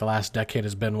for like the last decade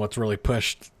has been what's really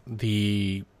pushed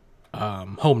the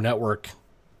home network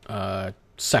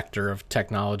sector of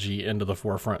technology into the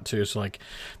forefront too. So like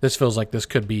this feels like this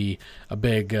could be a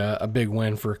big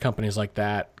win for companies like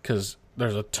that, because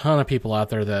there's a ton of people out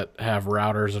there that have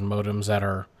routers and modems that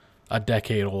are a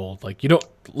decade old. Like, you don't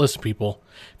listen, people.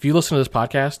 If you listen to this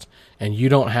podcast and you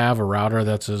don't have a router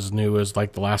that's as new as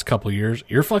like the last couple of years,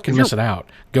 you're fucking missing out.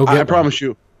 Go get I one. promise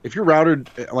you, if your router,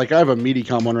 like I have a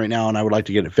Mediacom one right now and I would like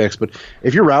to get it fixed, but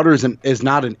if your router is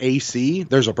not an AC,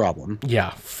 there's a problem.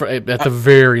 Yeah, at the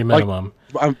very minimum.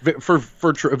 If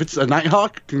it's a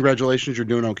Nighthawk, congratulations, you're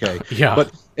doing okay. Yeah.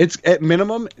 But it's at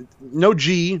minimum, no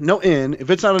G, no N. If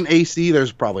it's not an AC,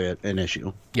 there's probably an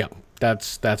issue. Yeah,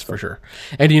 that's for sure.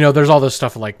 And, you know, there's all this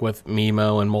stuff like with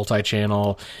MIMO and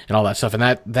multi-channel and all that stuff. And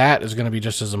that is going to be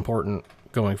just as important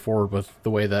going forward with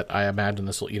the way that I imagine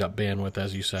this will eat up bandwidth,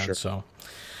 as you said. Sure. So,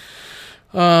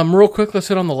 real quick, let's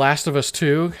hit on The Last of Us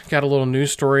 2. Got a little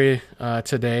news story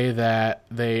today that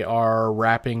they are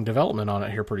wrapping development on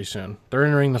it here pretty soon. They're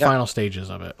entering the final stages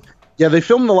of it. Yeah, they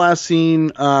filmed the last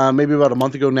scene maybe about a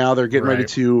month ago now. They're getting ready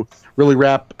to really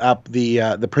wrap up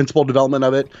the principal development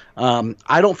of it.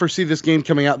 I don't foresee this game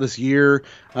coming out this year.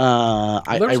 There's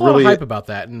a lot of hype about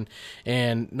that.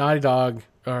 And Naughty Dog,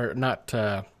 or not,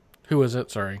 who is it?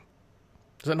 Sorry.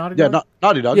 Is it Naughty Dog? Yeah,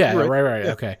 Naughty Dog. Yeah, right.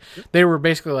 Yeah. Okay. They were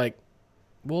basically like,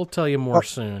 we'll tell you more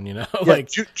soon, you know? Like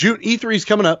June E3 is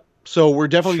coming up. So we're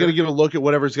definitely going to get a look at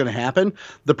whatever's going to happen.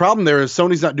 The problem there is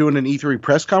Sony's not doing an E3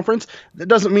 press conference. That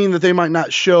doesn't mean that they might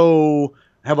not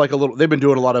have like a little. They've been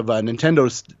doing a lot of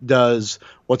Nintendo does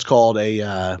what's called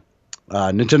a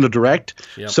Nintendo Direct.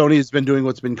 Yep. Sony has been doing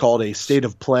what's been called a State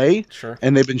of Play,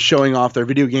 and they've been showing off their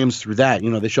video games through that. You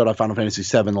know, they showed off Final Fantasy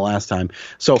VII the last time.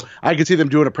 So I could see them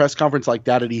doing a press conference like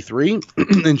that at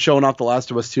E3 and showing off The Last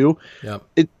of Us 2. Yep.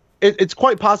 It's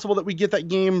quite possible that we get that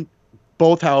game,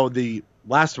 both how the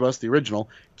Last of Us, the original,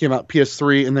 came out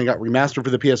PS3 and then got remastered for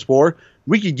the PS4.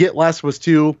 We could get Last of Us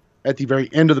 2 at the very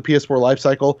end of the PS4 life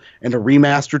cycle and a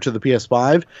remaster to the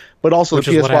PS5, but also which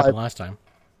the is PS5 what happened last time.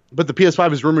 But the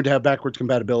PS5 is rumored to have backwards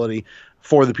compatibility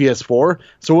for the PS4,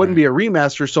 so it wouldn't be a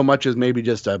remaster so much as maybe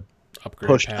just a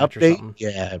pushed update. Or something.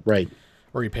 Yeah, right.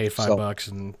 Or you pay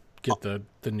 $5 and get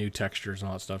the new textures and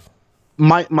all that stuff.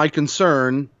 My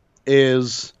concern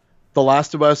is The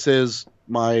Last of Us is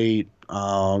my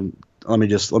let me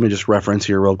just reference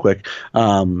here real quick.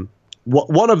 One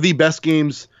of the best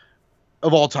games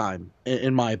of all time,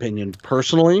 in my opinion,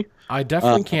 personally. I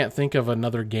definitely can't think of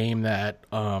another game that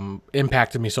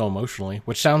impacted me so emotionally,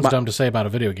 which sounds dumb to say about a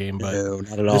video game, but no,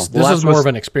 not at all. This is more of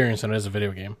an experience than it is a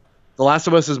video game. The Last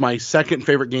of Us is my second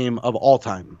favorite game of all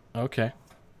time. Okay.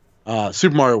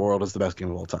 Super Mario World is the best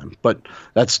game of all time, but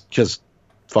that's just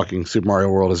fucking Super Mario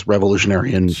World is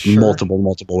revolutionary in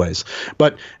multiple ways.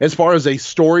 But as far as a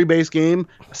story-based game,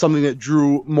 something that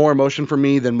drew more emotion for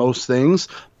me than most things,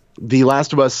 The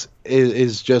Last of Us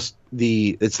is just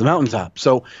it's the mountaintop.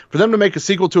 So for them to make a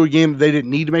sequel to a game they didn't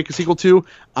need to make a sequel to,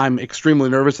 I'm extremely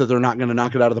nervous that they're not going to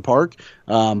knock it out of the park.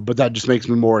 But that just makes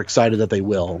me more excited that they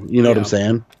will. You know what I'm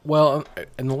saying? Well,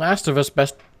 and The Last of Us,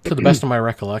 to the best of my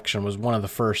recollection, was one of the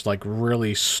first like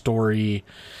really story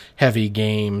heavy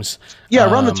games.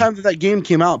 Yeah, around the time that game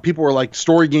came out, people were like,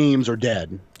 story games are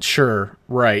dead. Sure,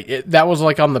 right. That was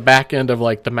like on the back end of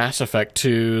like the Mass Effect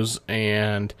 2s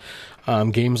and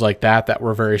games like that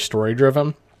were very story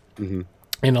driven. Mm-hmm.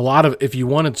 And a lot of, if you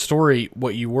wanted story,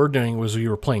 what you were doing was you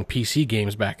were playing PC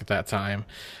games back at that time.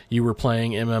 You were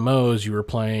playing MMOs, you were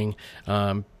playing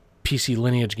PC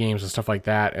lineage games and stuff like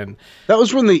that. And that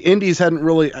was when the indies hadn't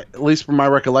really, at least from my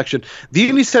recollection, the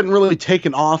indies hadn't really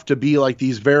taken off to be like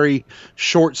these very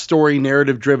short story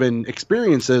narrative driven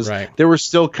experiences. Right. They were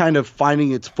still kind of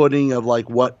finding its footing of like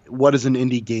what is an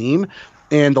indie game.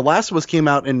 And The Last of Us came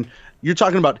out, and you're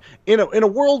talking about in a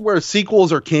world where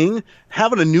sequels are king,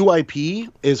 having a new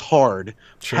IP is hard.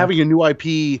 Sure. Having a new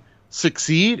IP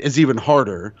succeed is even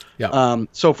harder. Yeah.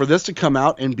 So for this to come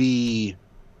out and be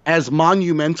as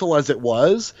monumental as it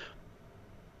was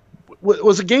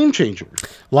a game changer.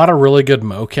 A lot of really good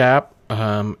mocap.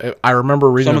 I remember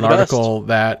reading an article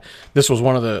that this was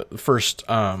one of the first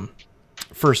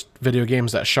video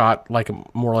games that shot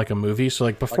more like a movie. So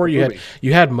like before you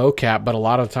had mocap, but a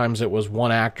lot of times it was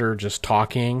one actor just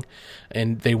talking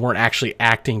and they weren't actually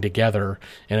acting together.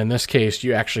 And in this case,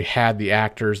 you actually had the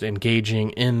actors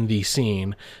engaging in the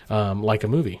scene like a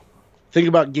movie. Think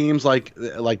about games like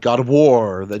God of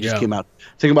War that just came out.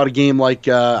 Think about a game like,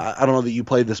 I don't know that you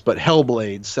played this, but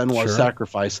Hellblade, Senua's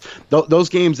Sacrifice. Those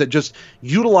games that just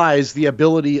utilize the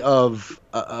ability of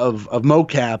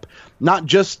mocap, not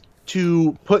just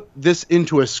to put this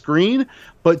into a screen,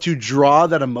 but to draw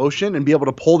that emotion and be able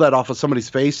to pull that off of somebody's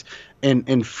face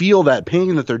and feel that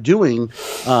pain that they're doing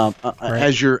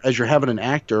as you're having an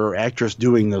actor or actress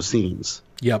doing those scenes.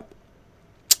 Yep.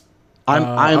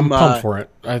 I'm pumped for it.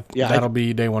 That'll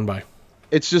be day one buy.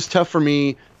 It's just tough for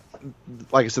me.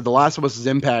 Like I said, The Last of Us's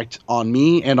impact on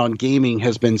me and on gaming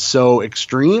has been so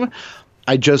extreme.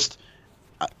 It's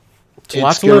a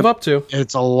lot to live up to.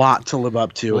 It's a lot to live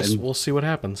up to. We'll see what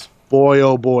happens. Boy,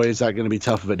 oh boy, is that going to be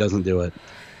tough if it doesn't do it.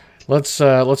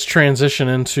 Let's transition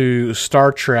into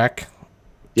Star Trek.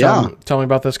 Tell me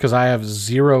about this, because I have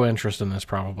zero interest in this,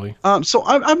 probably. So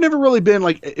I've never really been,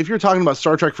 like, if you're talking about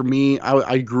Star Trek for me,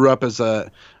 I grew up as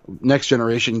a Next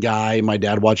Generation guy. My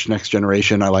dad watched Next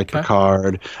Generation. I liked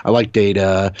Picard. I liked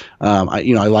Data.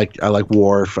 I like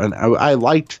Worf, and I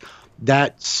liked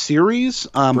that series.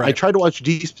 I tried to watch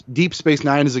Deep Space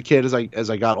Nine as a kid as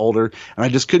I got older, and I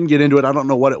just couldn't get into it. I don't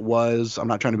know what it was. I'm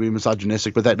not trying to be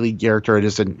misogynistic, but that lead character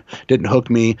just didn't hook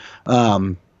me.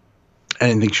 I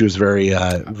didn't think she was very.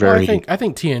 I think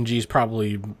TNG is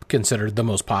probably considered the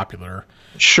most popular.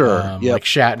 Sure. Like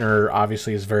Shatner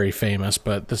obviously is very famous,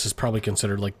 but this is probably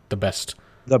considered like the best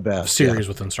series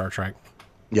within Star Trek.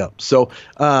 Yep. So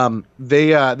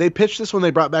they pitched this when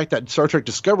they brought back that Star Trek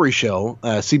Discovery show,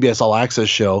 CBS All Access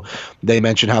show. They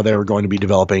mentioned how they were going to be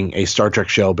developing a Star Trek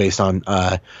show based on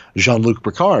Jean-Luc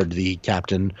Picard, the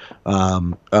captain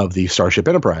of the Starship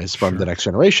Enterprise from The Next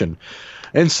Generation.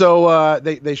 And so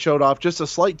they showed off just a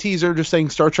slight teaser, just saying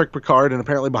Star Trek Picard, and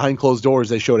apparently behind closed doors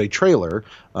they showed a trailer,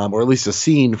 or at least a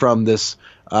scene from this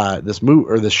movie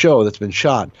or this show that's been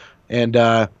shot. And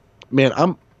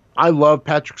man, I love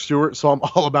Patrick Stewart, so I'm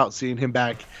all about seeing him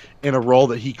back in a role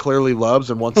that he clearly loves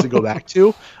and wants to go back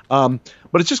to. But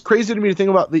it's just crazy to me to think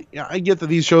about. I get that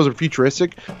these shows are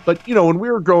futuristic, but when we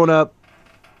were growing up,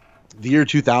 the year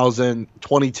 2000,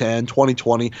 2010,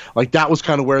 2020, like that was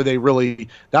kind of where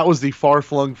that was the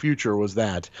far-flung future, was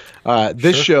that.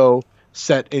 This show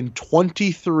set in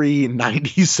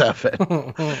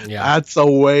 2397. That's a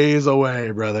ways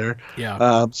away, brother.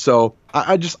 So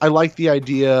I like the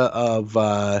idea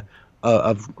of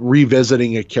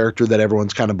revisiting a character that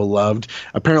everyone's kind of beloved.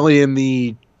 Apparently in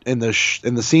the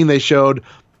scene they showed,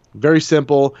 very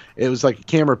simple. It was like a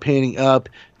camera panning up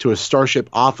to a starship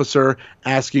officer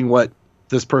asking what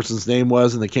this person's name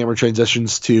was, and the camera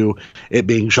transitions to it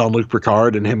being Jean-Luc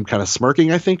Picard and him kind of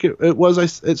smirking, I think it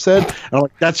said. And I'm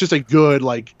like, that's just a good,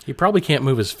 like... He probably can't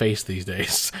move his face these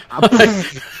days.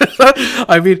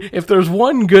 I mean, if there's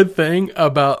one good thing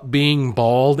about being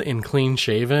bald and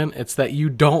clean-shaven, it's that you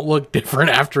don't look different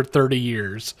after 30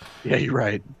 years. Yeah, you're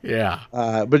right. Yeah.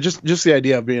 But just the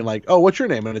idea of being like, oh, what's your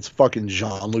name? And it's fucking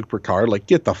Jean-Luc Picard. Like,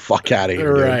 get the fuck out of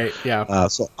here, dude. Right, yeah.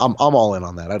 So I'm all in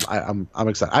on that. I'm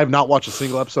excited. I have not watched a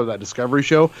single episode of that Discovery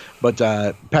show, but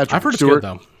Patrick I've heard Stewart, it's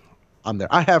good, though. I'm there.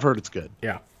 I have heard it's good.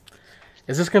 Yeah.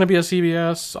 Is this going to be a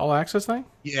CBS All Access thing?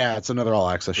 Yeah, it's another All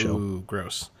Access show. Ooh,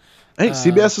 gross. Hey,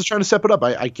 CBS is trying to step it up.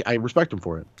 I respect them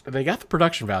for it. They got the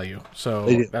production value, so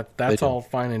that's all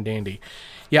fine and dandy.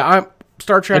 Yeah,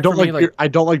 Star Trek. I don't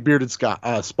like bearded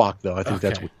Spock though. I think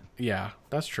that's weird. Yeah,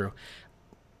 that's true.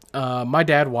 My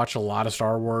dad watched a lot of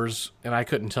Star Wars, and I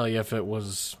couldn't tell you if it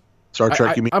was Star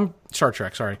Trek. You mean? I'm Star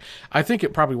Trek. Sorry, I think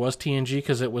it probably was TNG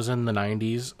because it was in the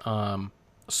 90s.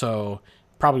 So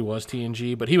probably was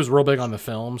TNG, but he was real big on the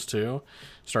films too.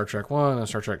 Star Trek 1 and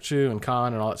Star Trek 2 and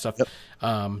Khan and all that stuff. Yep.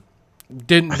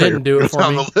 Didn't do it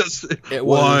for me. It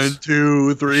was 1,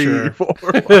 2, 3, 4.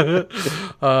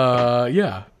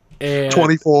 Yeah. And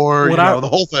 24, the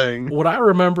whole thing. What I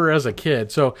remember as a kid,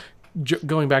 so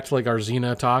going back to like our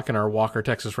Xena talk and our Walker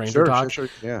Texas Ranger talk,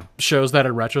 yeah, shows that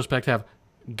in retrospect have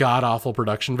god-awful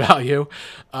production value.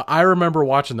 I remember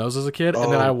watching those as a kid,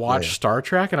 and then I watched Star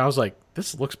Trek, and I was like,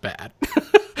 this looks bad.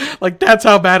 Like, that's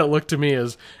how bad it looked to me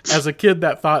as a kid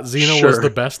that thought Xena was the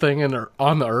best thing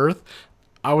on the Earth.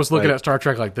 I was looking at Star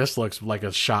Trek like, this looks like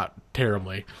it's shot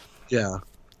terribly. Yeah.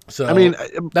 So, I mean,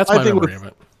 that's my memory of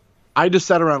it. I just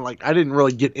sat around, like, I didn't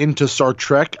really get into Star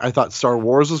Trek. I thought Star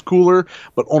Wars was cooler,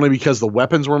 but only because the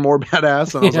weapons were more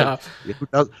badass. And I was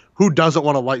like, who doesn't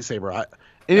want a lightsaber?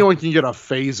 Anyone can get a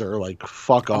phaser, like,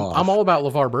 fuck off. I'm all about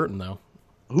LeVar Burton, though.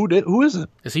 Who isn't?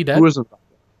 Is he dead? Who isn't?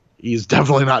 He's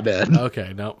definitely not dead.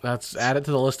 Okay, no. Add it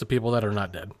to the list of people that are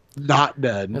not dead. Not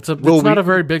dead. It's not a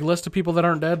very big list of people that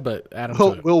aren't dead, but add them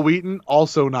to it. Will Wheaton,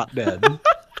 also not dead.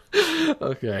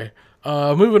 Okay.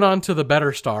 Moving on to the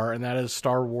better star, and that is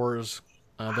Star Wars.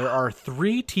 There are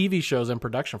 3 TV shows in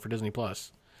production for Disney+.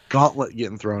 Gauntlet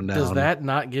getting thrown down. Does that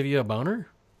not give you a boner?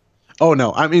 Oh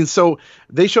no! I mean, so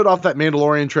they showed off that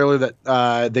Mandalorian trailer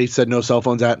that they said no cell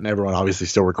phones at, and everyone obviously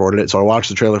still recorded it. So I watched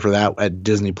the trailer for that at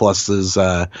Disney Plus's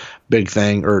big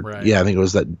thing, or Right. yeah, I think it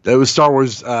was that. It was Star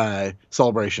Wars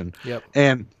Celebration. Yep.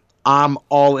 And I'm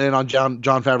all in on John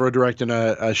Favreau directing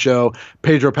a show.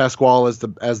 Pedro Pascal as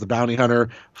the bounty hunter.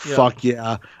 Yep. Fuck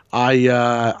yeah!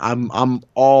 I'm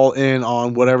all in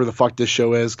on whatever the fuck this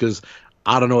show is, because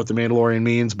I don't know what the Mandalorian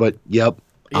means, but yep,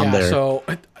 I'm there. So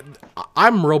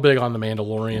I'm real big on the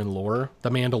Mandalorian lore,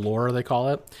 the Mandalore they call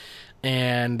it,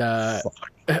 and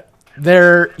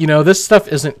this stuff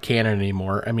isn't canon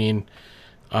anymore. I mean,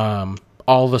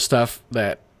 all the stuff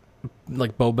that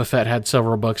like Boba Fett had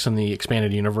several books in the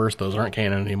expanded universe, those aren't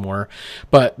canon anymore.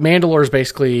 But Mandaloria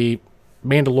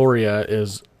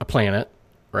is a planet,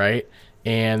 right?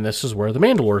 And this is where the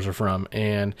Mandalores are from,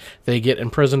 and they get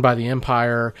imprisoned by the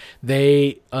Empire.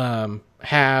 They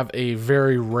have a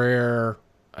very rare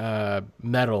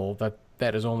metal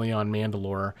that is only on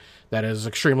Mandalore that is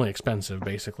extremely expensive,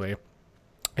 basically.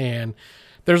 And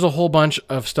there's a whole bunch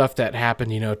of stuff that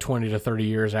happened, 20 to 30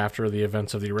 years after the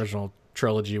events of the original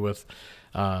trilogy, with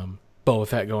Boba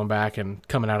Fett going back and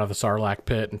coming out of the Sarlacc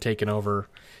pit and taking over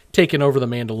the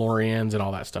Mandalorians and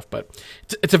all that stuff. But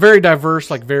it's a very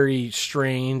diverse, like very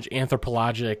strange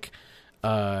anthropologic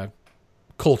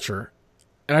culture.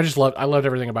 And I loved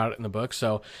everything about it in the book.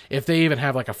 So if they even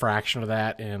have like a fraction of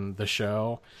that in the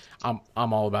show, I'm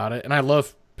all about it. And I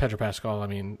love Pedro Pascal. I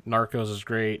mean, Narcos is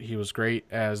great. He was great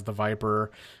as the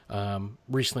Viper.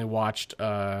 Recently watched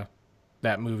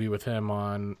that movie with him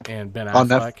and Ben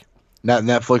Affleck. That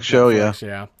Netflix show, Netflix,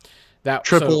 yeah. That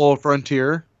Triple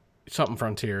Frontier. Something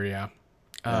Frontier, yeah.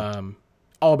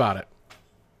 All about it.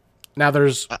 Now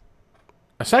there's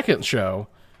a second show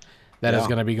that is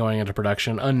going to be going into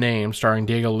production, unnamed, starring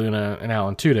Diego Luna and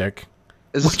Alan Tudyk,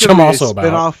 which I'm also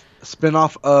about.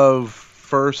 Spinoff of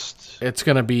First. It's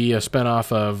going to be a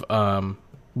spinoff of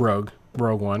Rogue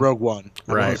One. Rogue One.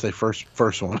 I right. want to say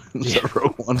first one.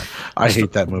 Rogue One. I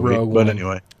hate that movie. Rogue but One.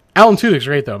 Anyway. Alan Tudyk's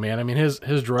great though, man. I mean, his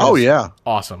droid is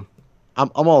awesome. I'm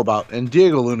all about, and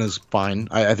Diego Luna's fine.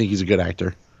 I think he's a good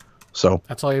actor. So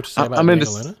that's all you have to say about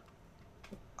Diego Luna.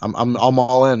 I'm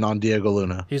all in on Diego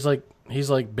Luna. He's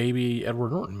like baby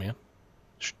Edward Norton, man.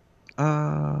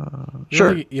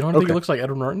 Sure. You don't think he looks like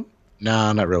Edward Norton?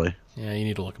 Nah, not really. Yeah, you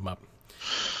need to look him up.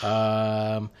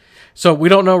 So we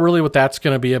don't know really what that's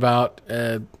going to be about.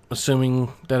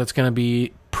 Assuming that it's going to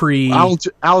be Alan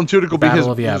Tudyk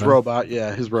will be his robot.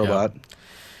 Yeah, his robot. Yeah.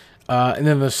 And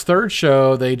then this third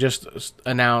show, they just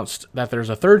announced that there's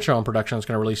a third show in production that's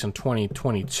going to release in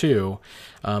 2022,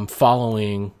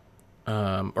 following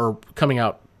or coming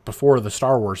out before the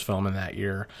Star Wars film in that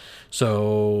year.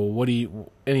 So,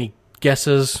 any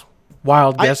guesses?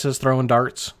 Wild guesses? Throwing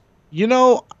darts?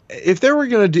 If they were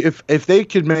gonna do, if they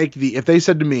could make if they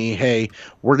said to me, "Hey,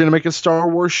 we're gonna make a Star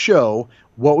Wars show,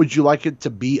 what would you like it to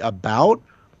be about?"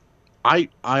 I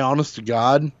honest to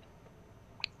God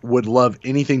would love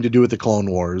anything to do with the Clone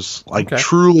Wars,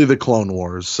 truly the Clone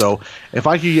Wars. So if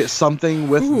I could get something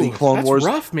with the Clone Wars,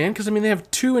 that's rough, man. Because they have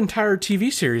 2 entire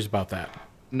TV series about that.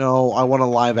 No, I want a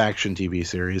live action TV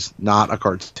series, not a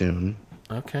cartoon.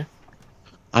 Okay.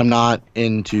 I'm not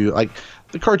into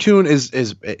the cartoon is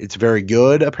it's very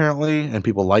good apparently, and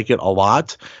people like it a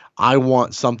lot. I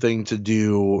want something to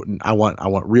do. I want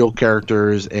real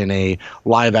characters in a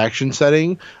live action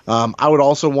setting. I would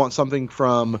also want something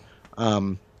from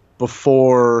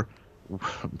before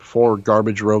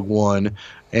Garbage Rogue One,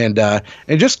 and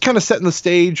just kind of setting the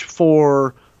stage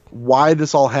for why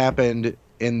this all happened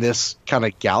in this kind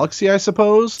of galaxy, I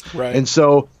suppose. Right. And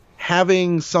so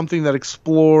having something that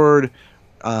explored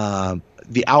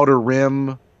the Outer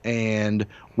Rim and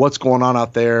what's going on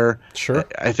out there, sure,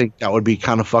 I think that would be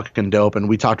kind of fucking dope. And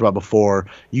we talked about before,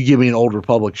 you give me an Old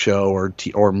Republic show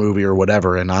or movie or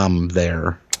whatever, and I'm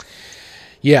there.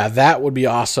 Yeah, that would be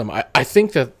awesome. I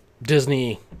think that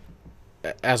Disney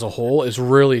as a whole is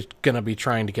really going to be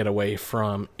trying to get away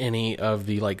from any of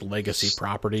the legacy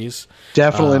properties.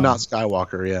 Definitely not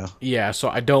Skywalker, yeah. Yeah, so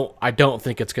I don't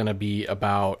think it's going to be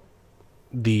about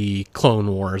the Clone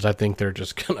Wars. I think they're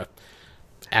just going to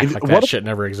act like that shit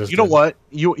never existed. You know what?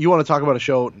 You want to talk about a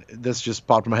show? This just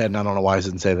popped in my head, and I don't know why I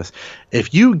didn't say this.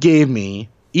 If you gave me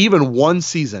even one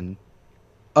season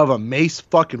of a Mace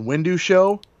fucking Windu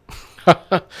show,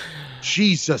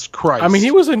 Jesus Christ! I mean,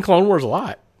 he was in Clone Wars a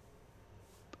lot.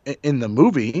 In the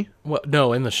movie? Well,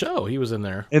 no, in the show he was in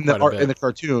there. In the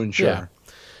cartoon, sure. Yeah.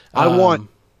 I want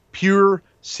pure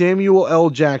Samuel L.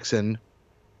 Jackson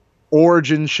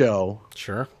origin show.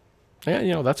 Sure.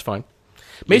 Yeah, that's fine.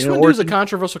 Mace Windu is a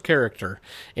controversial character,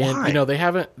 and why? they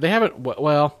haven't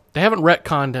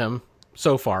retconned him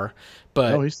so far.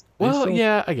 But No, he's well, still-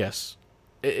 yeah, I guess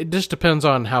it just depends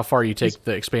on how far you take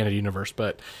the expanded universe.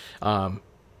 But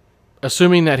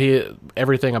assuming that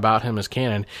everything about him is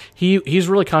canon, he's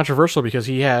really controversial because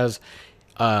he has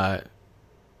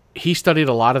he studied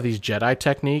a lot of these Jedi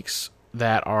techniques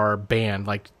that are banned,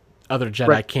 like other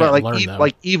Jedi can't like learn them.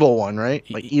 like evil one, right?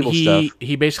 Like evil stuff.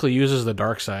 He basically uses the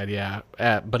dark side, yeah,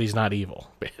 but he's not evil.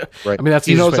 Right. I mean, that's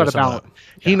the he knows easiest how way to sum it balance. up.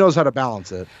 He knows how to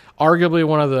balance it. Arguably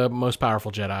one of the most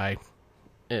powerful Jedi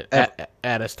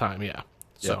at his time, yeah.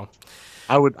 So,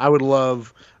 I would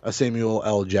love a Samuel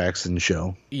L. Jackson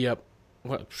show. yep.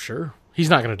 Well, sure. He's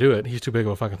not going to do it. He's too big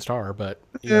of a fucking star, but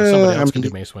somebody else can do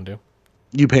Mace Windu.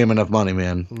 You pay him enough money,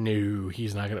 man. No,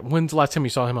 he's not going to. When's the last time you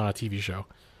saw him on a TV show?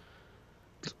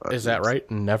 Is that right?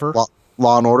 Never?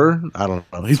 Law and Order? I don't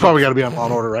know. He's probably got to be on Law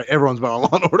and Order, right? Everyone's been on Law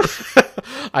and Order.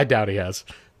 I doubt he has.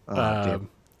 Damn.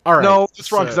 All right. No,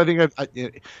 it's wrong because I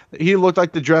think he looked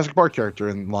like the Jurassic Park character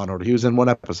in Law and Order. He was in one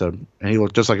episode, and he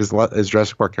looked just like his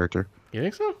Jurassic Park character. You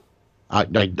think so?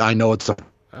 I know it's a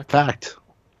fact.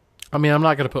 I mean, I'm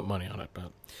not going to put money on it,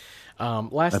 but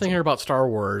last thing here about Star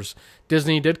Wars,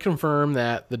 Disney did confirm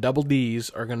that the Double Ds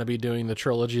are going to be doing the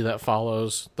trilogy that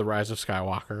follows The Rise of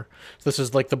Skywalker. So this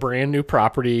is like the brand new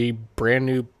property, brand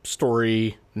new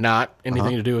story, not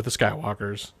anything to do with the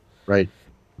Skywalkers. Right.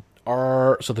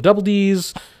 So the Double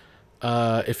Ds,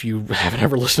 if you haven't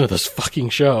ever listened to this fucking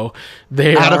show,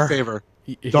 they Out are of favor.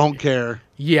 Don't care.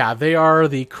 Yeah, they are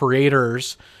the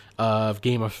creators of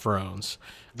Game of Thrones.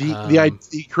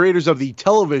 The creators of the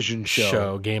television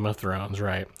show Game of Thrones,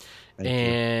 right? Thank you.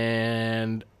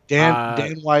 And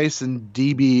Dan Weiss and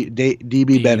DB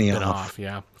Benioff.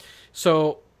 yeah.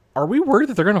 So, are we worried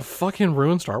that they're going to fucking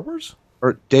ruin Star Wars?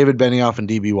 Or David Benioff and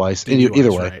DB Weiss. DB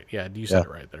Either Weiss, way. right. Yeah, you said it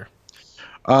right there.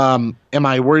 Am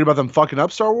I worried about them fucking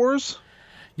up Star Wars?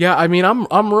 Yeah, I mean,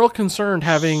 I'm real concerned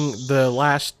having the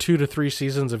last 2 to 3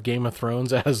 seasons of Game of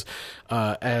Thrones as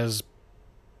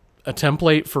a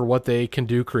template for what they can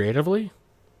do creatively.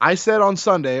 I said on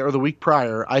Sunday or the week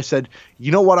prior, I said,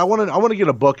 you know what? I want to get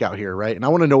a book out here, right? And I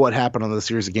want to know what happened on the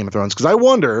series of Game of Thrones because I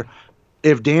wonder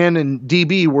if Dan and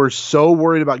DB were so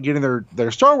worried about getting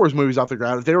their Star Wars movies off the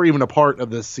ground if they were even a part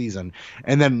of this season.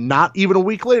 And then not even a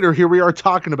week later, here we are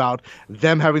talking about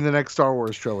them having the next Star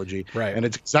Wars trilogy. Right. And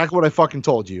it's exactly what I fucking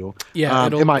told you. Yeah.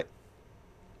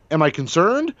 Am I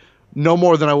concerned? No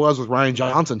more than I was with Rian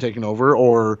Johnson taking over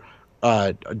or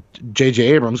J.J.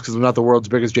 Abrams, because I'm not the world's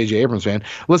biggest J.J. Abrams fan.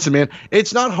 Listen, man,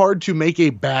 it's not hard to make a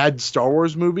bad Star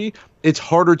Wars movie. It's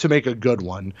harder to make a good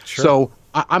one. Sure. So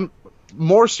I'm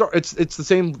more It's the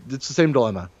same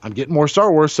dilemma. I'm getting more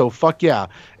Star Wars, so fuck yeah.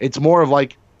 It's more of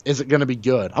like, is it going to be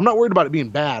good? I'm not worried about it being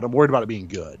bad. I'm worried about it being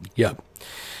good. Yeah.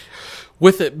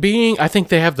 With it being, I think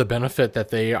they have the benefit that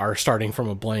they are starting from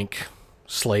a blank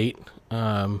slate.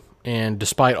 And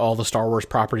despite all the Star Wars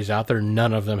properties out there,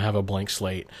 none of them have a blank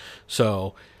slate.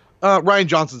 So, Rian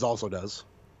Johnson's also does.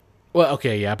 well,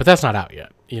 okay, yeah, but that's not out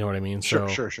yet. You know what I mean? Sure.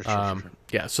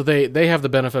 Yeah, so they have the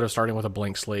benefit of starting with a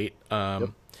blank slate.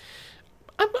 I'm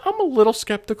a little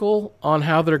skeptical on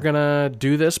how they're gonna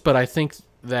do this, but I think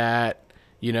that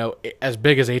as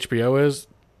big as HBO is,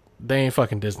 they ain't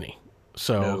fucking Disney.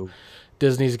 So No.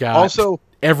 Disney's got Also,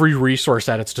 every resource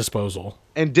at its disposal.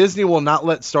 and Disney will not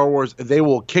let Star Wars. They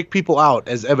will kick people out,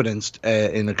 as evidenced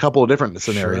in a couple of different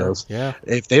scenarios. Sure, yeah.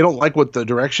 If they don't like what the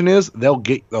direction is, they'll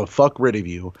get the fuck rid of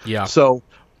you. Yeah. So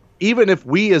even if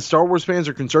we as Star Wars fans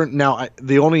are concerned, now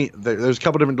there's a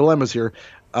couple different dilemmas here.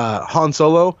 Han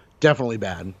Solo, definitely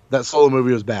bad. That Solo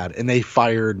movie was bad, and they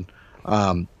fired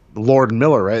Lord and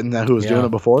Miller, right? Isn't that who was doing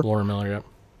it before? Laura Miller, yeah.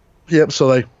 Yep.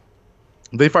 So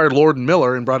they fired Lord and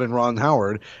Miller and brought in Ron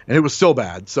Howard, and it was still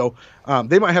bad. So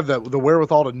they might have the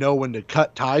wherewithal to know when to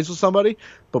cut ties with somebody,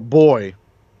 but boy,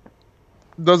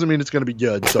 doesn't mean it's going to be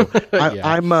good. So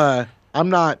Yeah. I'm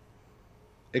not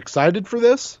excited for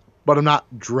this, but I'm not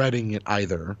dreading it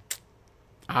either.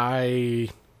 I'm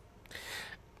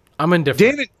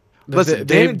indifferent.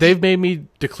 They've made me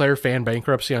declare fan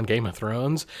bankruptcy on Game of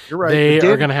Thrones. You're right. They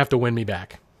Dan- are going to have to win me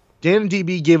back. Dan and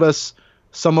DB gave us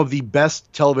some of the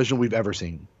best television we've ever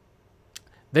seen.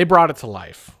 They brought it to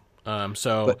life. And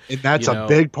that's you a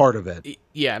big part of it.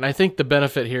 Yeah, and I think the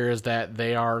benefit here is that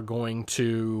they are going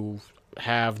to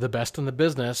have the best in the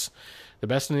business, the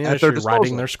best in the At their industry, disposal.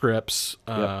 writing their scripts,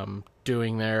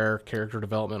 doing their character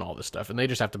development, all this stuff, and they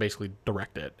just have to basically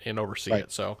direct it and oversee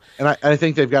it. So, And I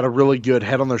think they've got a really good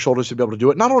head on their shoulders to be able to do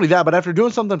it. Not only that, but after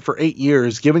doing something for 8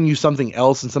 years, giving you something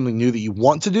else and something new that you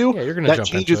want to do, yeah, you're going to that jump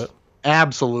changes. into it.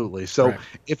 Absolutely. So Right.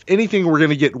 if anything, we're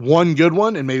going to get one good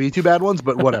one and maybe 2 bad ones,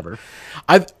 but whatever.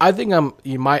 I think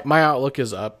my outlook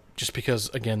is up just because,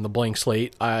 again, the blank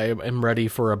slate. I am ready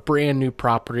for a brand new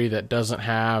property that doesn't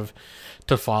have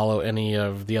to follow any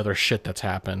of the other shit that's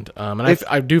happened. And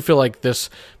I do feel like this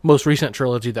most recent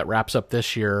trilogy that wraps up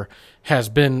this year has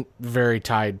been very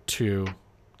tied to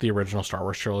the original Star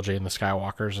Wars trilogy and the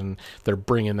Skywalkers, and they're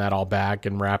bringing that all back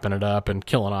and wrapping it up and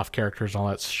killing off characters and all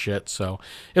that shit. So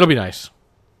it'll be nice.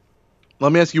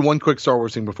 Let me ask you one quick Star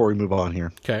Wars thing before we move on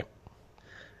here. Okay.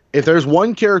 If there's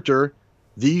one character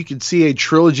that you could see a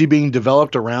trilogy being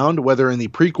developed around, whether in the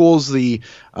prequels, the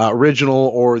original,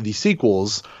 or the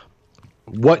sequels,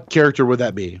 what character would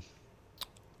that be?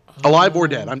 Alive or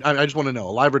dead? I just want to know,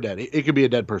 alive or dead. It could be a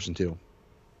dead person too.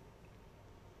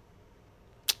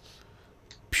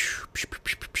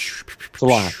 It's a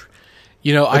lot.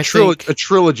 You know, I think a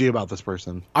trilogy about this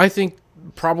person. I think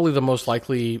probably the most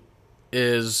likely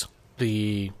is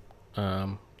the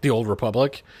Old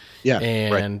Republic. Yeah,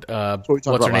 and right. What's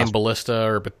her name, Ballista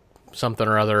or something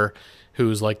or other,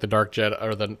 who's like the Dark Jedi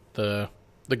or the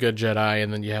good Jedi,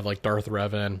 and then you have like Darth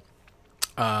Revan.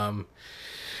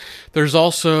 There's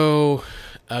also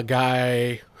a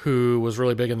guy who was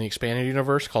really big in the expanded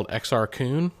universe called Exar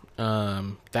Kun.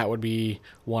 That would be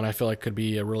one I feel like could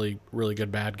be a really, really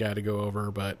good bad guy to go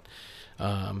over, but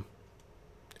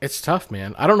it's tough,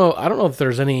 man. I don't know if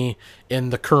there's any in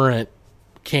the current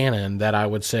canon that I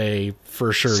would say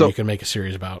for sure you can make a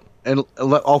series about. And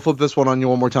I'll flip this one on you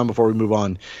one more time before we move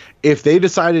on. If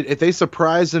they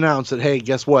surprise announced that, hey,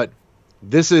 guess what?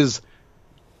 This is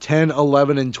 10,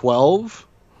 11, and 12.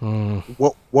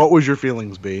 What would your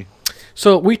feelings be?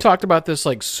 So we talked about this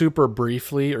like super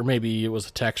briefly, or maybe it was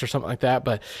a text or something like that.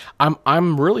 But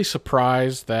I'm really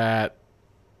surprised that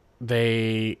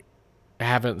they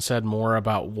haven't said more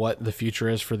about what the future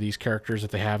is for these characters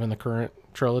that they have in the current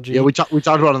trilogy. Yeah, we talked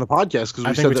about it on the podcast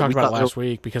because we talked about it last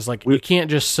week because you can't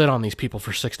just sit on these people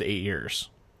for 6 to 8 years.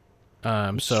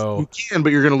 So you can,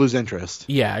 but you're going to lose interest.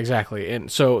 Yeah, exactly.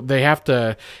 And so they have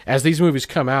to, as these movies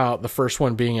come out, the first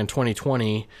one being in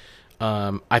 2020.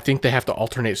 I think they have to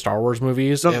alternate Star Wars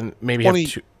movies and maybe have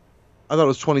two. I thought it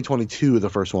was 2022, the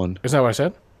first one. Is that what I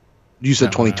said? You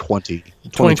said 2020.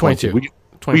 2022. We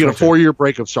get a 4-year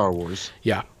break of Star Wars.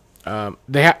 Yeah.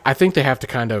 I think they have to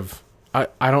kind of.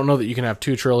 I don't know that you can have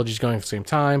two trilogies going at the same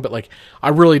time, but I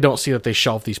really don't see that they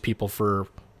shelf these people for,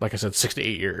 like I said, 6 to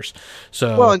 8 years.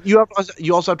 So well, you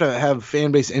also have to have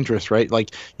fan base interest, right?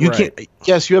 Can't.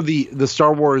 Yes, you have the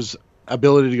Star Wars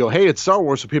ability to go, hey, it's Star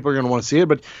Wars, so people are going to want to see it,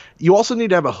 but you also need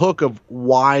to have a hook of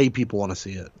why people want to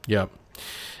see it. Yeah.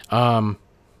 I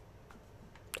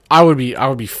would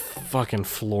be fucking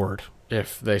floored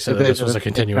if they said that this was a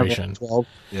continuation.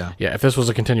 Yeah. Yeah, if this was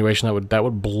a continuation, that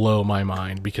would blow my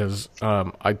mind because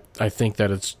I think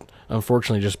that it's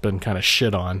unfortunately just been kind of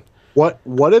shit on.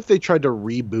 What if they tried to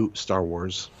reboot Star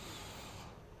Wars?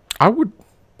 I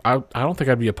don't think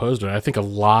I'd be opposed to it. I think a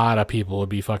lot of people would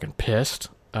be fucking pissed.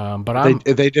 But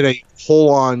if they did a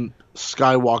full-on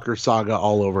Skywalker saga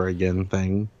all over again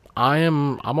thing,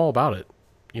 I'm all about it.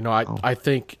 You know, I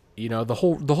think, you know, the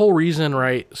whole reason,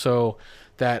 right? So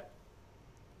that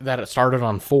it started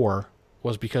on 4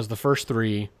 was because the first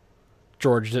 3,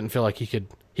 George didn't feel like he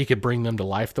could bring them to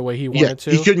life the way he wanted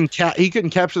to. He couldn't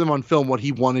capture them on film what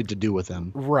he wanted to do with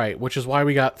them. Right, which is why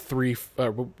we got 3.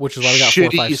 Which is why we got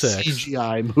 4, 5, 6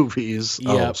 CGI movies.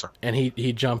 Yeah, and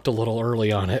he jumped a little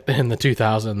early on it in the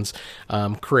 2000s,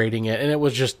 creating it, and it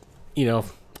was just, you know,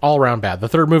 all around bad. The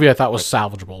third movie I thought was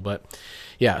salvageable, but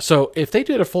yeah. So if they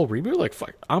did a full reboot,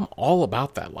 fuck, I'm all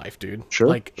about that life, dude.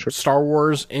 Sure. Star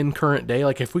Wars in current day,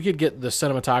 if we could get the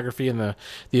cinematography and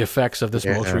the effects of this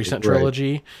most recent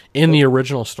trilogy in the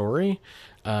original story,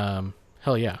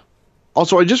 hell yeah.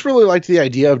 Also, I just really liked the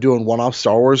idea of doing one-off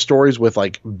Star Wars stories with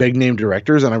big name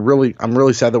directors, and I'm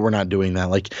really sad that we're not doing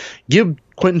that. Give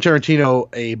Quentin Tarantino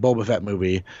a Boba Fett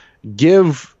movie,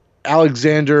 give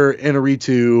Alexander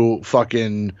Inarritu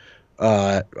fucking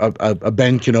a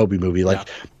Ben Kenobi movie.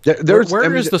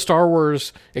 Where is the Star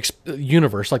Wars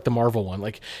universe, like the Marvel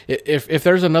one? If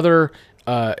there's another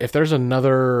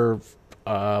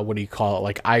what do you call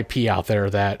it, IP out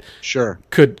there that sure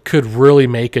could really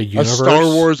make a universe, a Star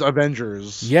Wars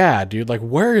Avengers. Yeah, dude.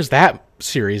 Where is that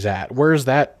series at? Where is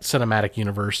that cinematic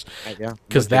universe? Yeah,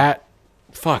 because that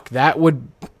would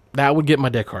get my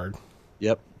dick hard.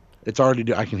 Yep, it's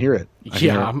already. I can hear it.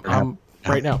 I'm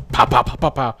right now. Pop, pop, pop,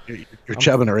 pop, pop. You're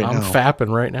chubbing it right now. I'm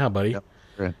fapping right now, buddy. Yep.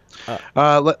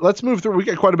 Right. Let's move through. We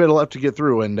got quite a bit left to get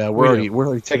through, and we're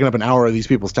already taking up an hour of these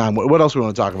people's time. What else we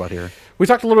want to talk about here? We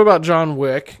talked a little bit about John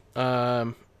Wick,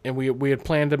 and we had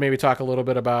planned to maybe talk a little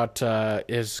bit about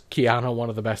is Keanu one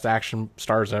of the best action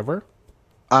stars ever?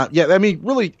 Yeah, I mean,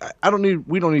 really,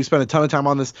 we don't need to spend a ton of time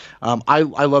on this. I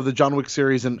love the John Wick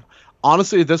series, and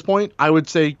honestly, at this point, I would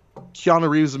say Keanu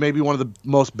Reeves is maybe one of the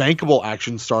most bankable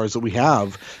action stars that we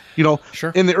have.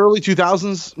 Sure. In the early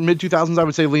 2000s, mid 2000s, I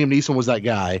would say Liam Neeson was that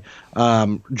guy.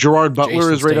 Gerard Butler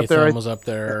Jason is right up there. Statham was up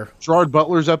there. Gerard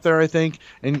Butler's up there, I think.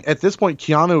 And at this point,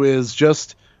 Keanu is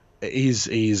just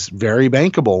he's very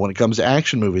bankable when it comes to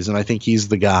action movies, and I think he's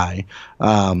the guy.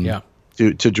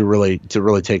 To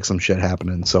really take some shit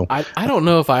happening. So I don't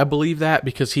know if I believe that,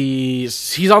 because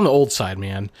he's on the old side,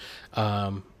 man.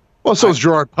 Well, so is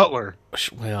Gerard Butler.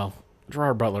 Well,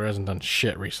 Gerard Butler hasn't done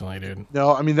shit recently, dude.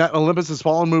 No, I mean, that Olympus Has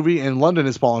Fallen movie and London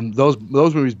Has Fallen, those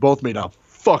movies both made a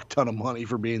fuck ton of money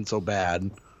for being so bad.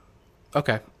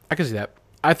 Okay, I can see that.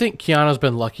 I think Keanu's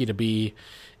been lucky to be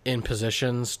in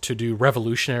positions to do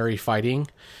revolutionary fighting,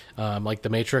 like The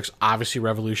Matrix, obviously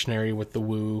revolutionary with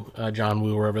the John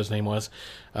Woo, whatever his name was,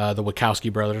 the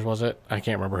Wachowski brothers, was it? I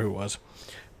can't remember who it was,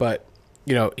 but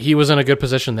he was in a good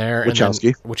position there.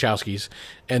 Wachowskis,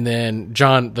 and then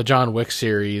the John Wick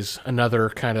series, another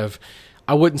kind of,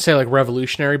 I wouldn't say like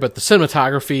revolutionary, but the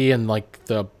cinematography and like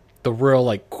the real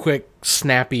like quick,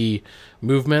 snappy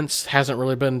movements hasn't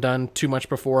really been done too much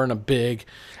before in a big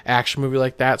action movie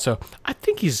like that. So I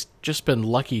think he's just been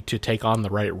lucky to take on the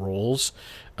right roles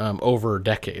over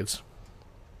decades.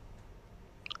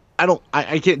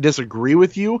 I can't disagree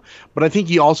with you, but I think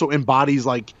he also embodies,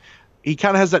 like, he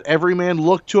kind of has that everyman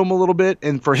look to him a little bit,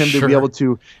 and for him to be able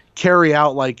to carry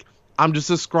out, like, I'm just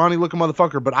a scrawny looking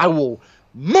motherfucker, but I will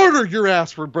murder your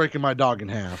ass for breaking my dog in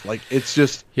half. Like, it's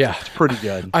just, it's pretty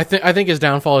good. I think his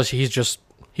downfall is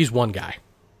he's one guy.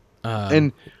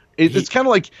 And it's kind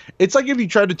of like, it's like if you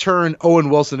tried to turn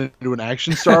Owen Wilson into an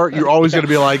action star, you're always going to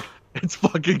be like, it's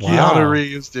fucking Keanu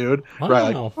Reeves, dude. Wow.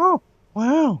 Right? Like, oh,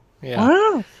 wow.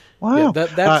 Yeah. Wow. Yeah,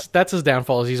 that's his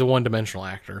downfall, is he's a one-dimensional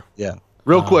actor. Yeah.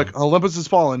 Real quick, Olympus Has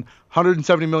Fallen,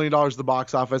 $170 million at the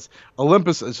box office. London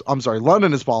Has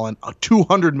Fallen,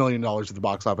 $200 million at the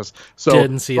box office. So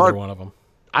didn't see either one of them.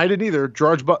 I didn't either.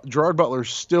 Gerard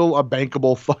Butler's still a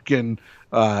bankable fucking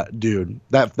dude.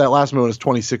 That last movie was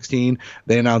 2016.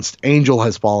 They announced Angel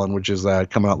Has Fallen, which is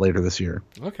coming out later this year.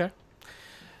 Okay.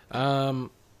 We're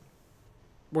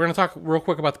gonna talk real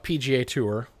quick about the PGA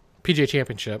Tour, PGA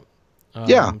Championship.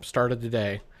 Started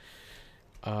today.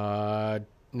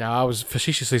 Now, I was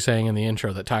facetiously saying in the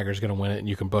intro that Tiger's going to win it and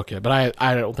you can book it, but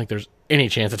I don't think there's any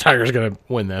chance that Tiger's going to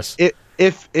win this.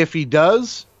 If he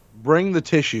does, bring the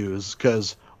tissues,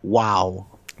 because wow.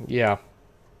 Yeah.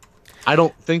 I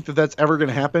don't think that's ever going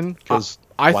to happen, because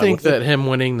I think that him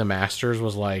winning the Masters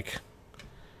was like,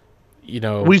 we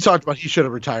talked about he should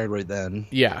have retired right then.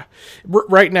 Yeah.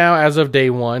 Right now, as of day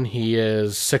one, he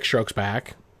is 6 strokes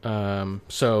back.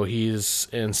 So he's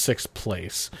in 6th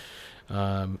place.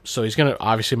 So he's going to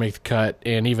obviously make the cut,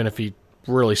 and even if he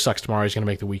really sucks tomorrow, he's going to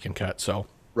make the weekend cut. So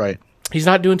right, he's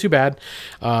not doing too bad.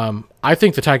 I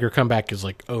think the Tiger comeback is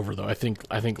like over, though. I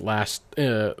think last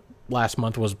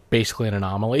month was basically an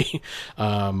anomaly.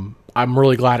 I'm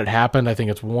really glad it happened. I think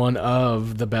it's one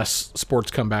of the best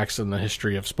sports comebacks in the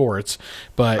history of sports.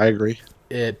 But I agree.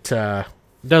 It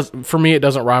for me, it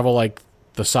doesn't rival like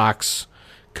the Sox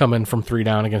coming from 3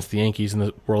 down against the Yankees in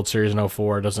the World Series in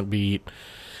 2004. It doesn't beat.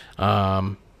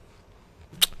 I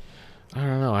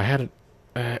don't know. I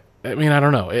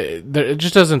don't know. It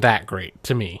just isn't that great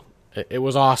to me. It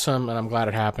was awesome, and I'm glad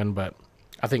it happened, but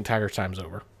I think Tiger's time's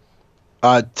over.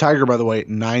 Tiger, by the way,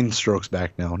 9 strokes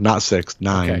back now, not 6,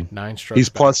 9. Okay, 9 strokes. He's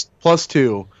back. plus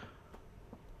 2.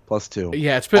 Plus 2.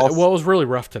 Yeah, it's been it was really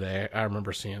rough today. I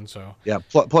remember seeing so. Yeah,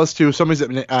 plus 2. Somebody's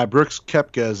at Brooks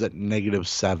Koepka is at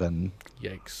 -7.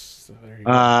 Yikes. There you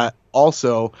go.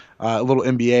 Also, a little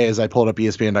NBA as I pulled up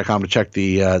ESPN.com to check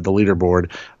the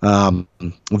leaderboard.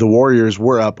 The Warriors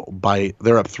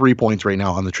they're up 3 points right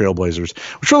now on the Trailblazers,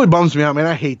 which really bums me out, man.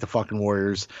 I hate the fucking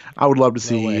Warriors. I would love to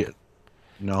see.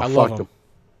 I love them.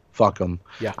 Fuck them.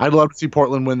 Yeah, I'd love to see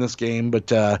Portland win this game, but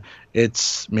they're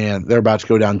about to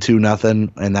go down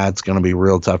 2-0, and that's going to be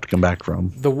real tough to come back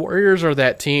from. The Warriors are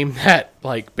that team that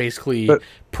like basically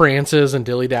prances and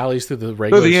dilly dallies through the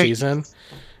regular season.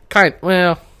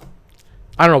 Well,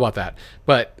 I don't know about that,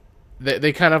 but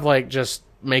they kind of like just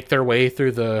make their way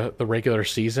through the regular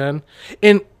season.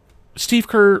 And Steve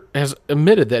Kerr has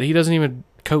admitted that he doesn't even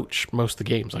coach most of the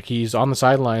games. Like, he's on the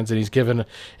sidelines and he's given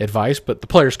advice, but the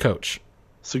players coach.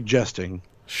 Suggesting.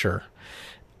 Sure.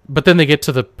 But then they get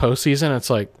to the postseason, it's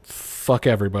like, fuck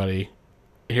everybody.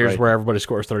 Here's where everybody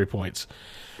scores 30 points.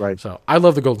 Right. So I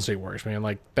love the Golden State Warriors, man.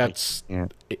 Like that's, call me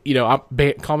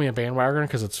a bandwagoner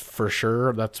because it's for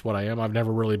sure that's what I am. I've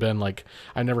never really been like,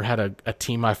 I never had a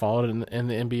team I followed in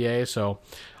the NBA, so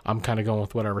I'm kind of going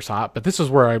with whatever's hot. But this is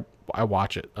where I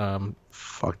watch it.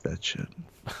 Fuck that shit.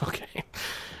 Okay.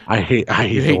 I hate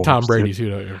you hate Tom Brady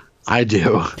too, don't you? I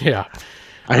do. Yeah.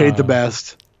 I hate the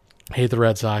best. Hate the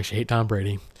Red Sox. You hate Tom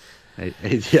Brady.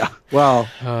 Yeah. Well,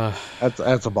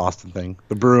 that's a Boston thing.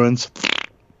 The Bruins.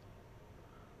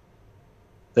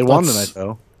 They won tonight,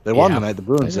 though. They won tonight. The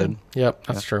Bruins did. Yep,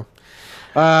 that's true.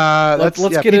 Let's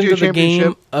get into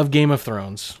the Game of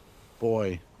Thrones.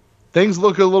 Boy, things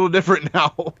look a little different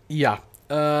now. Yeah.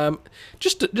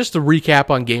 Just to recap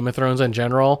on Game of Thrones in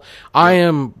general, I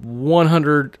am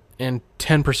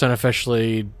 110%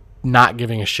 officially not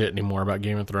giving a shit anymore about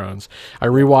Game of Thrones. I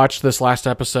rewatched this last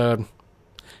episode,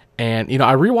 and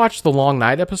I rewatched the Long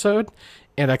Night episode,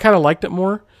 and I kind of liked it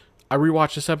more. I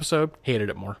rewatched this episode, hated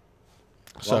it more.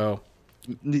 So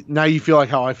now you feel like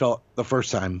how I felt the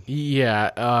first time.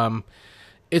 Yeah,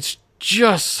 it's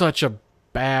just such a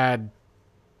bad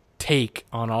take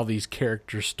on all these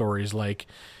character stories. Like,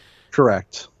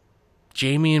 correct.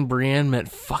 Jaime and Brienne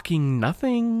meant fucking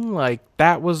nothing. Like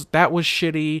that was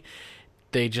shitty.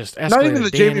 They just escalated. Not even the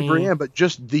Dany. Jaime Brienne, but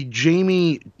just the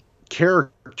Jaime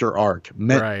character arc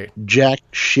meant jack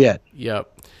shit.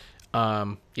 Yep.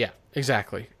 Yeah,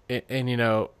 exactly. And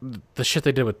the shit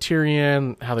they did with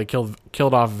Tyrion, how they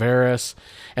killed off Varys,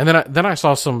 and then I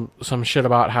saw some shit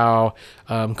about how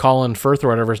Colin Firth or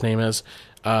whatever his name is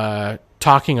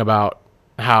talking about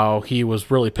how he was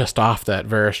really pissed off that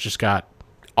Varys just got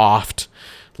offed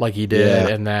like he did,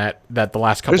 and that the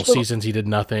last couple seasons he did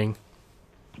nothing.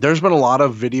 There's been a lot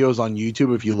of videos on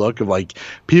YouTube, if you look, of like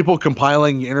people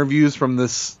compiling interviews from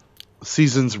this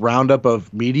season's roundup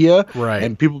of media, right?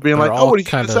 And people being like, "Oh, what do you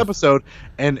think of this episode?"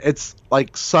 And it's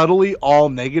like subtly all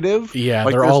negative. Yeah,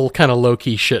 like they're all kind of low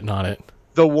key shitting on it.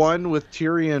 The one with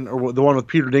Tyrion, or the one with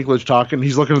Peter Dinklage talking,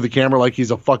 he's looking at the camera like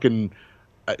he's a fucking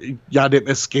goddamn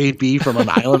escapee from an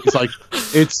island. It's like,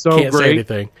 it's so Can't great. Say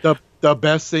anything. The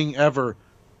best thing ever.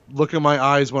 Look in my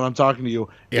eyes when I'm talking to you.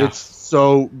 Yeah. It's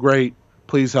so great.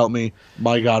 Please help me.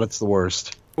 My God, it's the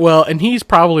worst. Well, and he's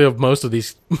probably of most of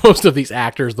these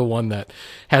actors the one that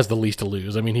has the least to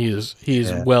lose. I mean,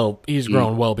 he's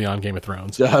grown well beyond Game of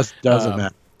Thrones. Doesn't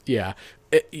matter. Yeah.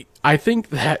 I think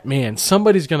that, man,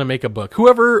 somebody's going to make a book.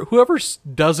 Whoever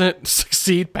doesn't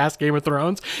succeed past Game of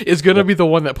Thrones is going to be the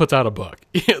one that puts out a book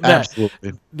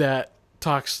Absolutely. that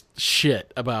talks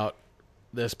shit about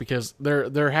this, because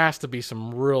there has to be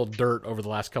some real dirt over the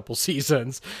last couple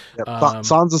seasons. Yep.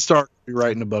 Sansa Stark will be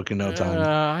writing a book in no time.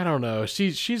 I don't know.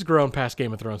 She's grown past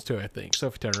Game of Thrones too, I think.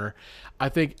 Sophie Turner. I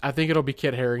think it'll be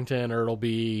Kit Harington, or it'll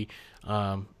be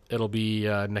Nick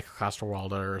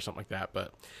Coster-Waldau or something like that.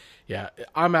 But yeah,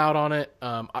 I'm out on it.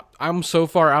 I'm so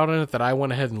far out on it that I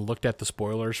went ahead and looked at the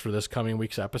spoilers for this coming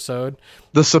week's episode.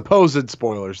 The supposed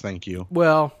spoilers, thank you.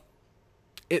 Well,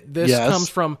 this comes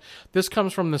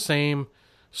from the same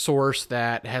source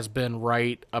that has been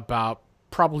right about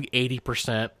probably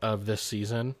 80% of this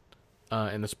season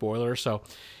in the spoilers. So,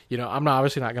 I'm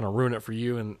obviously not going to ruin it for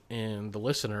you and the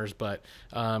listeners, but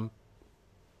I'm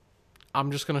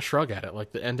just going to shrug at it.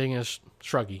 Like, the ending is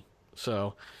shruggy.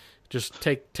 So just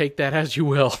take that as you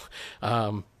will.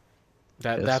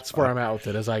 That's where I'm at with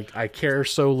it, is I care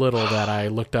so little that I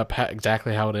looked up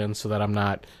exactly how it ends so that I'm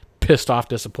not pissed off,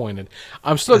 disappointed.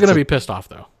 I'm still going to be pissed off,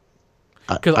 though.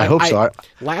 Because I hope so.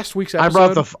 Last week's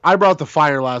episode, I brought the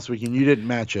fire last week, and you didn't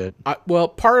match it.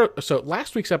 So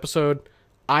last week's episode,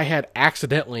 I had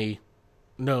accidentally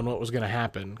known what was going to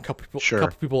happen. A couple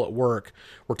people at work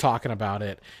were talking about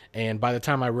it, and by the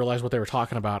time I realized what they were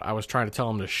talking about, I was trying to tell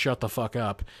them to shut the fuck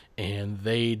up, and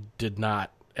they did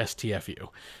not STFU.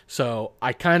 So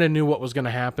I kind of knew what was going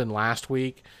to happen last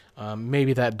week.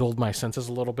 Maybe that dulled my senses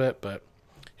a little bit, but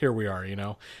here we are.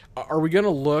 Are we going to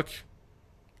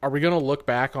look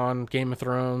back on Game of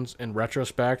Thrones in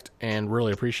retrospect and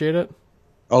really appreciate it?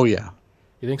 Oh, yeah.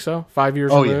 You think so? 5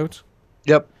 years removed?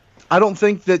 Yeah. Yep. I don't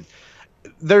think that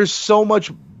there's so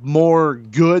much more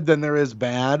good than there is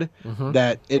bad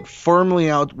that it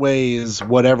firmly outweighs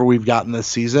whatever we've gotten this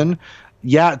season.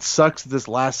 Yeah, it sucks that this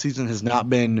last season has not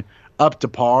been up to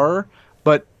par,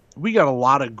 but we got a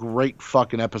lot of great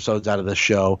fucking episodes out of this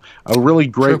show. A really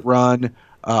great run,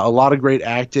 a lot of great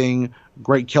acting,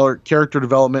 great character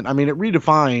development. I mean, it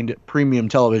redefined premium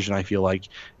television, I feel like,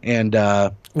 and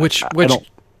which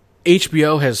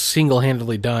HBO has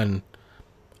single-handedly done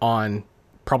on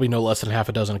probably no less than half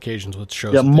a dozen occasions with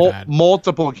shows. Yeah,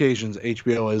 multiple occasions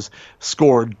HBO has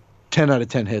scored 10 out of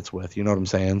 10 hits with. You know what I'm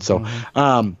saying? So,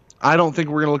 I don't think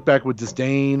we're gonna look back with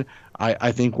disdain.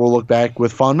 I think we'll look back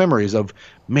with fond memories of,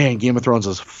 man, Game of Thrones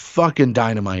was fucking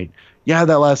dynamite. Yeah,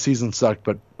 that last season sucked,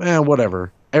 but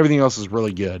whatever. Everything else is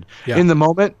really good. Yeah. In the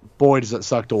moment, boy, does it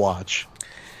suck to watch.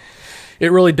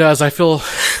 It really does. I feel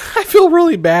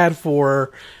really bad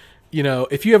for,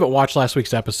 if you haven't watched last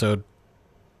week's episode,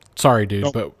 sorry,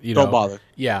 dude, but don't bother.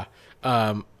 Yeah.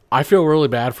 I feel really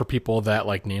bad for people that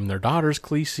like name their daughters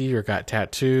Khaleesi or got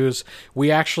tattoos.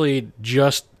 We actually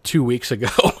just 2 weeks ago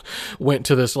went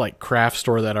to this like craft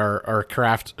store that our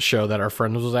craft show that our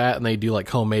friend was at, and they do like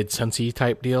homemade Scentsy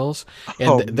type deals.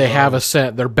 And they have a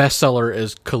scent. Their bestseller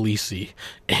is Khaleesi,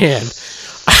 and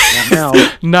it's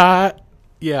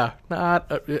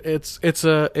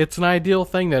an ideal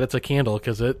thing that it's a candle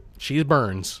because she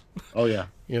burns. Oh yeah,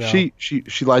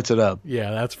 she lights it up.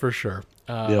 Yeah, that's for sure.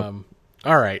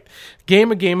 All right,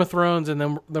 Game of Thrones, and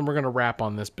then we're gonna wrap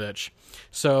on this bitch.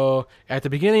 So at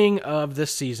the beginning of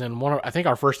this season, I think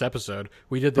our first episode,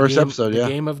 we did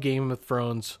the Game of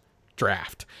Thrones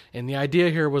draft, and the idea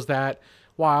here was that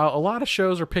while a lot of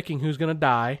shows are picking who's gonna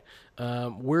die,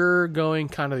 we're going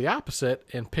kind of the opposite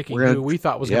and picking who we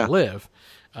thought was gonna live,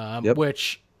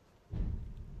 which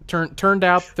turned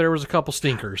out there was a couple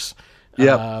stinkers.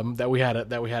 That we had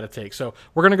to take. So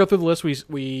we're gonna go through the list.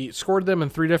 We scored them in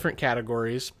 3 different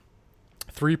categories: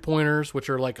 3-pointers, which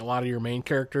are like a lot of your main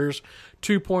characters;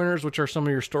 2-pointers, which are some of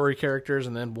your story characters;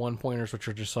 and then 1-pointers, which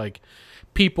are just like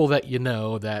people that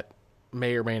that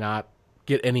may or may not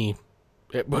get any.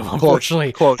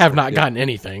 Unfortunately, have not gotten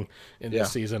anything in this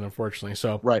season. Unfortunately,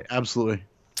 so right, absolutely.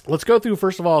 Let's go through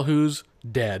first of all who's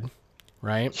dead.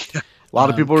 Right. A lot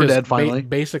of people are dead, finally.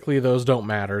 Basically, those don't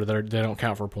matter. They don't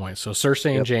count for points. So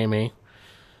Cersei and Jaime.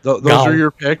 Those are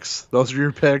your picks. Those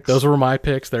were my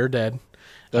picks. They're dead.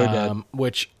 They're dead.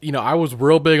 Which, I was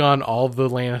real big on all of the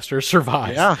Lannisters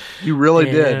survive. Yeah, you really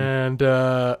did. And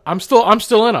I'm still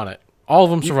in on it. All of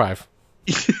them survive.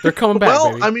 They're coming back,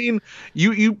 well, baby. I mean,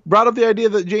 you brought up the idea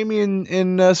that Jaime and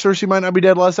Cersei might not be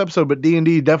dead last episode, but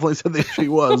D&D definitely said that she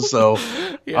was, so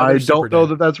I don't know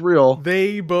that that's real.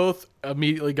 They both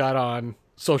immediately got on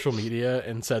social media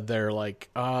and said they're like,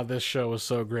 this show was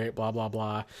so great, blah, blah,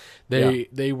 blah.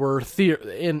 They were,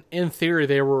 in theory,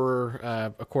 they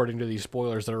were, according to these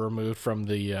spoilers that are removed from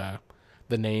the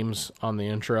names on the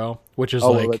intro, which is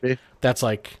that's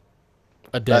like...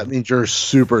 That means you're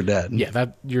super dead. Yeah,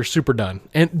 that you're super done.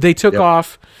 And they took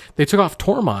off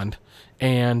Tormund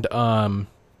and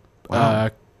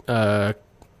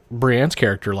Brienne's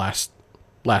character last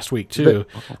week too.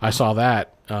 I saw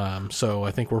that. So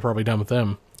I think we're probably done with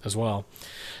them as well.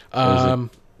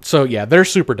 So yeah, they're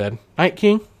super dead. Night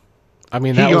King. I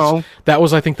mean, that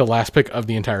was I think the last pick of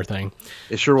the entire thing.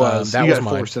 It sure was. That you was got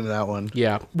mine. forced into that one.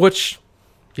 Yeah,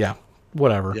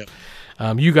 whatever. Yep.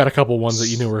 You got a couple ones that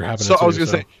you knew were happening. So I was going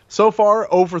to say, so far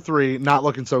 0 for 3, not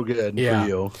looking so good for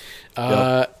you.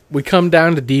 We come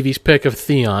down to Devi's pick of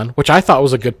Theon, which I thought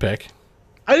was a good pick.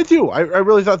 I did too. I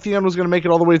really thought Theon was going to make it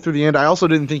all the way through the end. I also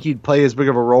didn't think he'd play as big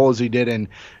of a role as he did in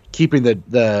keeping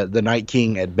the Night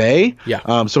King at bay.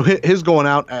 Yeah. So his going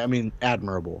out, I mean,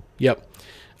 admirable. Yep.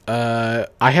 I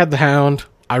had the Hound.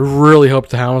 I really hoped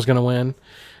the Hound was going to win.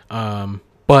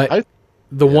 But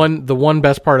the one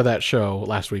best part of that show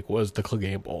last week was the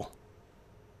Clegane Bowl.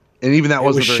 And even that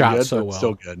wasn't very good, so but well.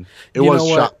 still good. It was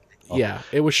shot. Yeah,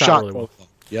 it was shot really well.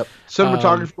 Yep.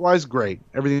 Cinematography-wise, great.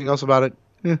 Everything else about it,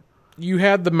 You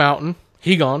had the Mountain.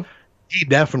 He gone. He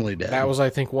definitely did. That was, I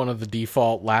think, one of the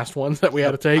default last ones that we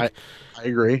had to take. I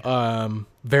agree.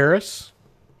 Varys.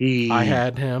 I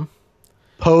had him.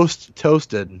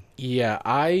 Post-toasted. Yeah,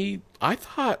 I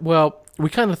thought, well, we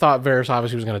kind of thought Varys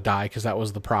obviously was going to die because that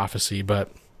was the prophecy,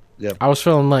 but I was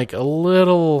feeling like a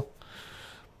little,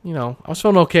 I was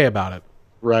feeling okay about it.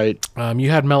 Right. You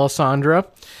had Melisandre.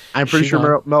 I'm pretty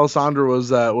sure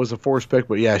Melisandre was a forced pick,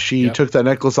 but yeah, she took that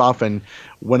necklace off and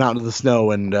went out into the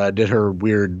snow and did her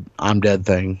weird I'm dead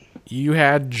thing. You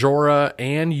had Jorah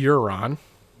and Euron.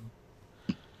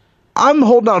 I'm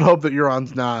holding out hope that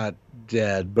Euron's not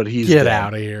dead, but he's Get dead.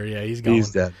 out of here. Yeah, he's gone.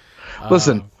 He's dead.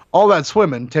 Listen, all that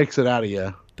swimming takes it out of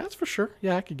you. That's for sure.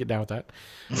 Yeah, I could get down with that.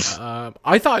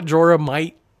 I thought Jorah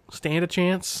might stand a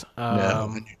chance.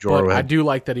 But I do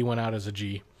like that he went out as a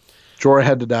G. Jorah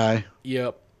had to die.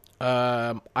 Yep.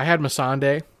 I had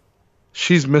Missandei.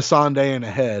 She's Missandei in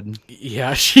a head.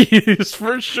 Yeah, she is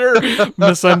for sure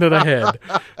Missandei ahead.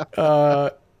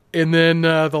 And then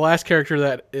the last character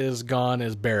that is gone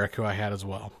is Beric, who I had as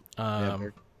well.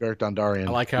 Beric Dondarrion.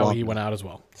 I like how he went out as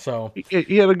well. So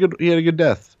he had a good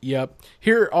death. Yep.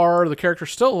 Here are the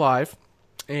characters still alive,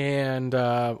 and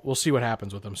we'll see what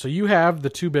happens with them. So you have the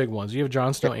two big ones. You have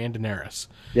Jon Snow and Daenerys.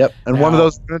 Yep. And one of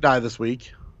those is going to die this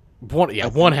week.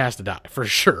 one has to die for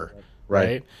sure.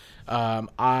 Right.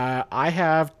 I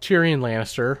have Tyrion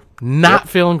Lannister. Not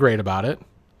feeling great about it.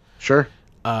 Sure.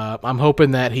 I'm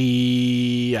hoping that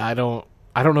I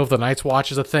don't know if the Night's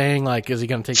Watch is a thing. Like, is he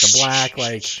going to take the black?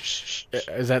 Like,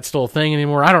 is that still a thing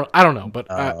anymore? I don't know.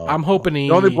 But I'm hoping he.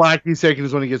 The only black he's taking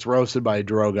is when he gets roasted by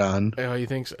Drogon. Oh, you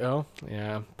think so? Oh,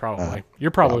 yeah, probably.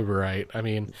 You're probably right. I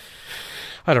mean,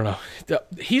 I don't know.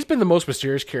 He's been the most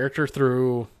mysterious character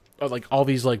through like all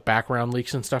these like background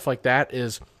leaks and stuff like that.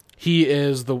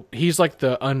 He's like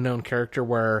the unknown character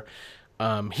where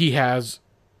he has.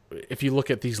 If you look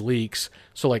at these leaks,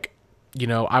 so like,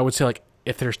 I would say like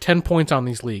if there's 10 points on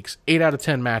these leaks, 8 out of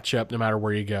 10 match up no matter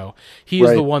where you go. He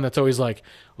is the one that's always like,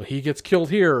 well, he gets killed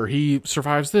here, or he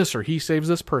survives this, or he saves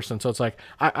this person. So it's like,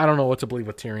 I don't know what to believe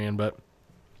with Tyrion, but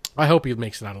I hope he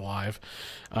makes it out alive.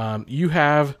 You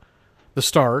have the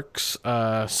Starks,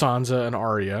 Sansa and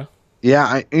Arya.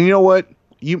 Yeah, and you know what?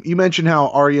 You mentioned how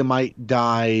Arya might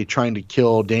die trying to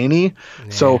kill Dany,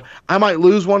 so I might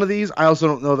lose one of these. I also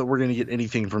don't know that we're going to get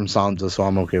anything from Sansa, so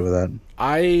I'm okay with that.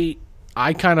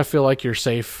 I kind of feel like you're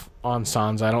safe on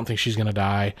Sansa. I don't think she's going to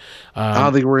die. I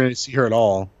don't think we're going to see her at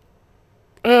all.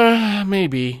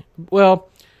 Maybe. Well,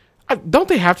 don't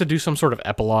they have to do some sort of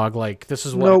epilogue? Like, this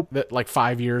is what, like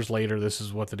 5 years later, this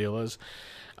is what the deal is.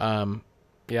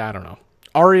 Yeah, I don't know.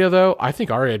 Arya, though, I think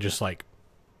Arya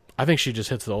I think she just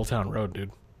hits the Old Town Road,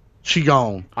 dude. She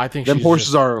gone. I think them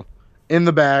horses are in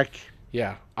the back.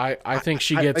 Yeah, I think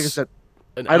she gets. Like I said,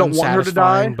 an I don't want her to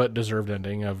die, but deserved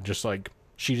ending of just like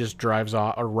she just drives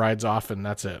off or rides off, and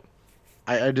that's it.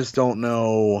 I just don't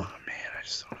know, man. I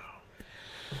just don't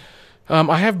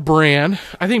know. I have Bran.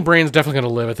 I think Bran's definitely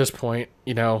going to live at this point.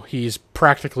 He's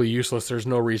practically useless. There's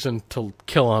no reason to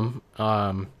kill him.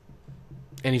 And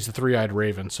he's the three-eyed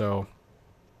raven, so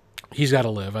he's got to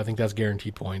live. I think that's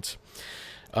guaranteed points.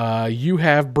 You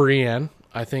have Brienne.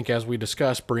 I think, as we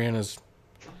discussed, Brienne is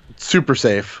super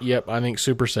safe. Yep, I think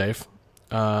super safe.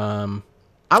 I'm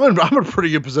in a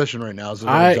pretty good position right now.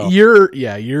 You're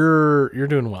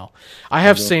doing well. I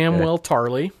have Samwell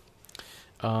Tarly.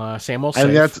 Samwell's safe. I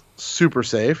think that's super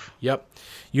safe. Yep.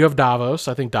 You have Davos.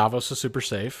 I think Davos is super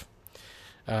safe.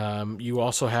 You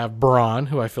also have Bronn,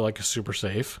 who I feel like is super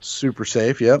safe. Super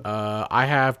safe, yep. I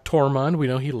have Tormund. We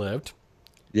know he lived.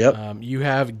 Yep. You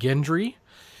have Gendry.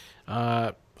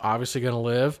 Obviously going to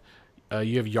live.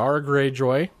 You have Yara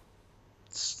Greyjoy.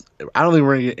 I don't think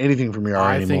we're going to get anything from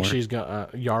Yara anymore. I think she's going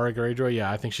Yara Greyjoy,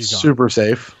 yeah, I think she's gone. Super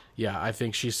safe. Yeah, I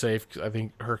think she's safe. I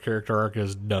think her character arc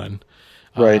is done.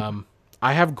 Right.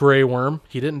 I have Grey Worm.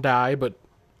 He didn't die, but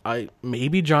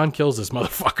maybe Jon kills this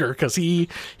motherfucker because he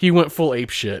went full ape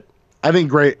shit. I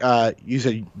think you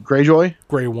said Greyjoy?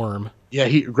 Grey Worm. Yeah,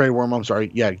 Grey Worm, I'm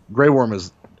sorry. Yeah, Grey Worm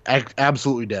is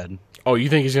absolutely dead. Oh, you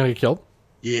think he's going to get killed?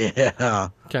 Yeah.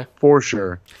 Okay. For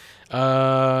sure.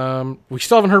 We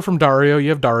still haven't heard from Dario. You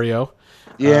have Dario.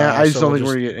 Yeah, I just don't think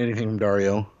we're going to get anything from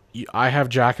Dario. I have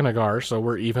Jack and Agar, so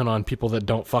we're even on people that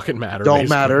don't fucking matter. Don't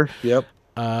matter. Yep.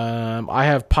 I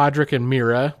have Podrick and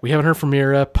Mira. We haven't heard from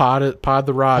Mira. Pod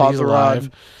the Rod. He's alive.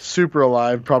 Super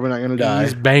alive. Probably not going to die.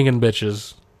 He's banging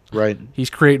bitches. Right. He's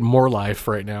creating more life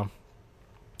right now.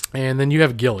 And then you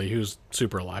have Gilly, who's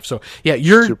super alive. So yeah,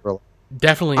 you're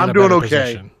definitely in a better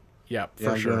position. Yeah,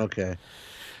 for sure. I'm doing okay.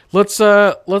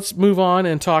 Let's move on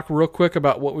and talk real quick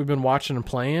about what we've been watching and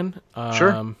playing.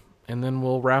 Sure. And then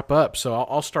we'll wrap up. So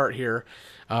I'll start here.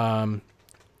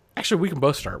 Actually, we can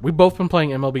both start. We've both been playing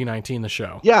MLB 19, the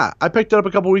show. Yeah, I picked it up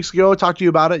a couple weeks ago. I talked to you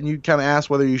about it, and you kind of asked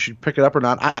whether you should pick it up or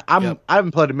not. I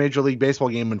haven't played a Major League Baseball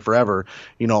game in forever.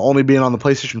 Only being on the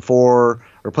PlayStation 4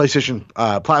 or PlayStation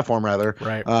platform rather.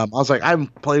 Right. I was like, I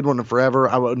haven't played one in forever.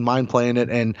 I wouldn't mind playing it,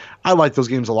 and I like those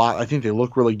games a lot. I think they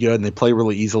look really good and they play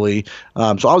really easily.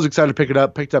 So I was excited to pick it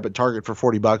up. Picked up at Target for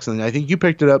 $40, and I think you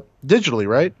picked it up digitally,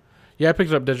 right? Yeah, I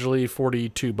picked it up digitally,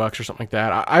 $42 or something like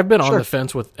that. I've been on the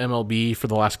fence with MLB for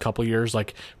the last couple years,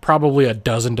 like probably a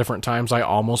dozen different times. I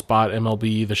almost bought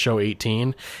MLB The Show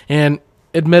 18, and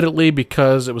admittedly,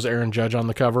 because it was Aaron Judge on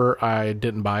the cover, I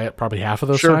didn't buy it probably half of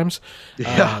those times.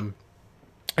 Yeah.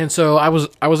 And so I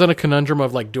was in a conundrum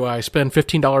of like, do I spend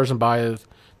 $15 and buy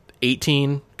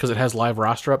 18 because it has live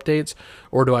roster updates,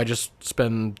 or do I just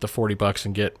spend the $40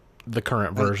 and get the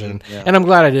current version? Yeah. And I'm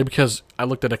glad I did, because I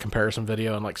looked at a comparison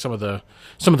video and like some of the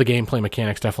gameplay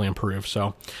mechanics definitely improved.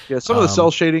 So yeah, some of the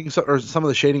cell shading or some of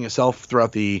the shading itself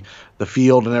throughout the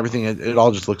field and everything, it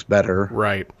all just looks better.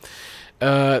 Right.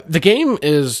 The game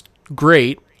is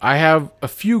great. I have a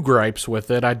few gripes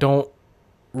with it. I don't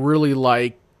really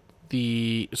like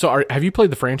have you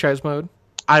played the franchise mode?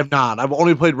 I have not. I've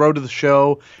only played Road to the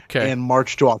Show and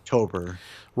March to October.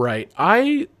 Right.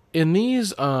 In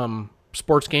these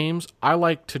sports games, I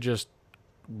like to just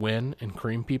win and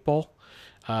cream people.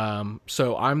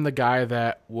 So I'm the guy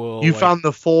that will. You found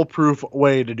the foolproof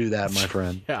way to do that, my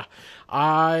friend. Yeah,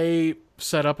 I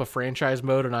set up a franchise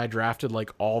mode and I drafted like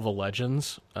all the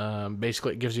legends.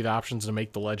 Basically, it gives you the options to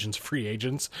make the legends free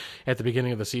agents at the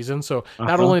beginning of the season. So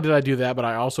not only did I do that, but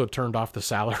I also turned off the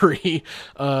salary,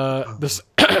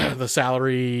 the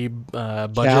salary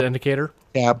budget indicator.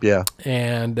 Cap, yeah.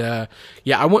 And I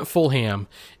went full ham,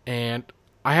 and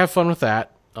I have fun with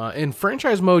that. In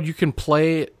franchise mode, you can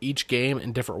play each game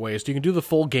in different ways. You can do the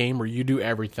full game where you do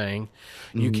everything.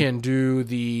 You can do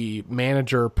the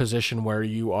manager position where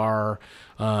you are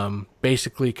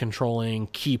basically controlling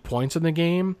key points in the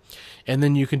game. And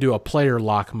then you can do a player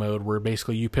lock mode where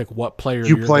basically you pick what player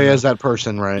you play as that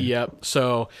person, right? Yep.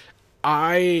 So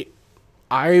I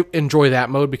enjoy that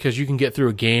mode because you can get through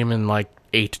a game in like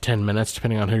 8 to 10 minutes,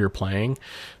 depending on who you're playing.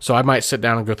 So I might sit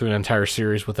down and go through an entire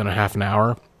series within a half an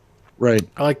hour. Right.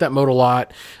 I like that mode a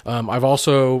lot. I've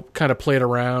also kind of played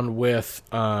around with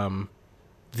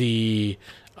the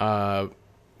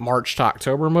March to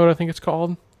October mode, I think it's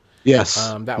called. Yes.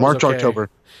 That was March, okay. October.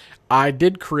 I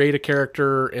did create a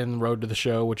character in Road to the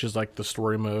Show, which is like the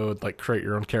story mode, like create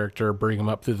your own character, bring them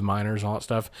up through the minors and all that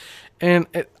stuff. And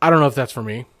I don't know if that's for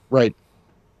me. Right.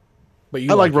 But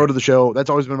I like Road to the Show. That's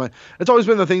always been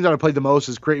the thing that I played the most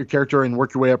is create your character and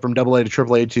work your way up from AA to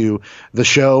AAA to the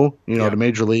show, to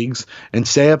major leagues, and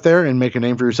stay up there and make a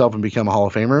name for yourself and become a Hall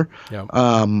of Famer. Yeah.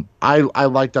 I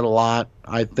like that a lot.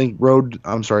 I think March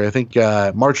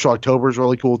to October is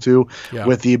really cool too,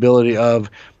 with the ability of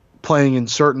playing in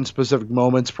certain specific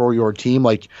moments for your team.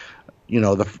 Like,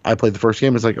 I played the first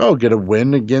game. It's like, get a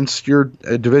win against your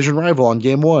division rival on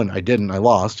game 1. I didn't. I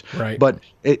lost. Right. But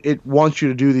it wants you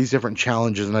to do these different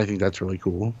challenges, and I think that's really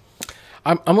cool.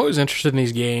 I'm always interested in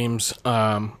these games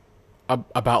about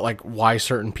like why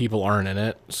certain people aren't in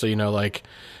it. So, like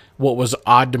what was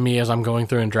odd to me as I'm going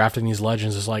through and drafting these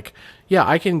legends is like,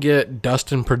 I can get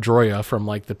Dustin Pedroia from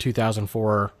like the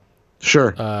 2004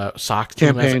 Sox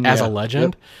team as a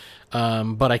legend.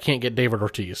 Yep. But I can't get David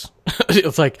Ortiz.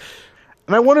 It's like...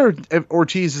 And I wonder if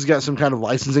Ortiz has got some kind of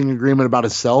licensing agreement about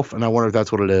himself, and I wonder if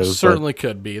that's what it is. Certainly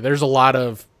could be. There's a lot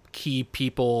of key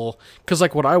people, because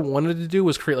like what I wanted to do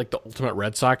was create like the ultimate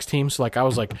Red Sox team. So like I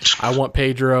was like, I want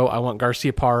Pedro, I want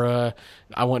Garcia Parra,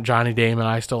 I want Johnny Damon.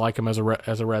 I still like him as a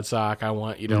Red Sox. I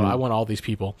want I want all these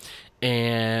people,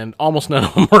 and almost none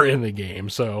of them were in the game.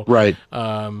 So right,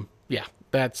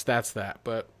 that's that.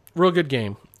 But real good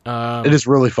game. It is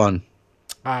really fun.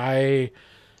 You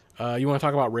want to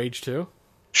talk about Rage 2?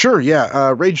 Sure,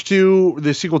 yeah. Rage 2,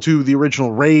 the sequel to the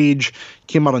original Rage,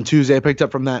 came out on Tuesday. I picked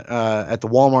up from that at the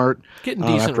Walmart. Getting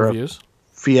decent reviews.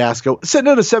 Fiasco.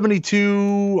 Sitting at a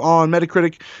 72 on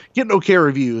Metacritic. Getting okay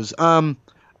reviews. I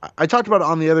talked about it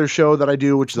on the other show that I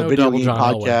do, which is a video game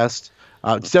podcast.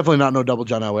 It's definitely not No Double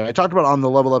John Elway. I talked about it on the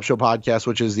Level Up Show podcast,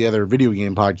 which is the other video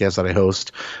game podcast that I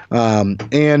host.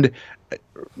 And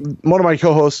one of my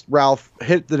co-hosts, Ralph,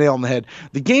 hit the nail on the head.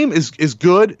 The game is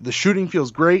good. The shooting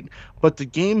feels great, but the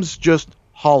game's just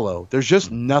hollow. There's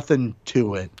just nothing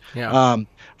to it. Yeah.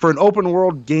 For an open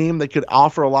world game that could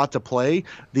offer a lot to play,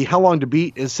 the How Long to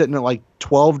Beat is sitting at like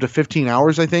 12 to 15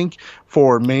 hours, I think,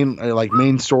 for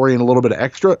main story and a little bit of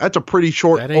extra. That's a pretty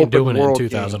short that ain't open doing world it in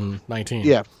 2019. game.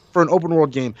 Yeah. For an open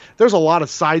world game, there's a lot of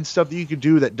side stuff that you could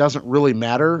do that doesn't really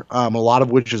matter. A lot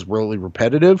of which is really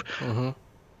repetitive. Mm-hmm.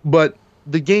 But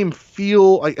the game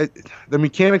feel like the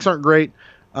mechanics aren't great.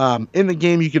 In the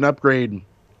game, you can upgrade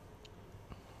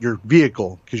your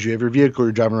vehicle because you have your vehicle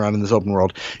you're driving around in this open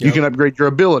world. Yep. You can upgrade your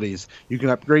abilities. You can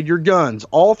upgrade your guns,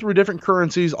 all through different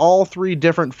currencies, all 3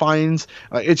 different finds.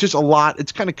 It's just a lot.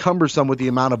 It's kind of cumbersome with the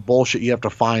amount of bullshit you have to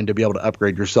find to be able to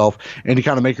upgrade yourself and to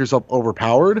kind of make yourself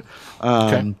overpowered.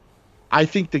 Okay. I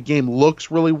think the game looks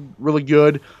really, really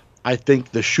good. I think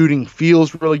the shooting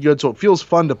feels really good, so it feels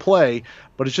fun to play,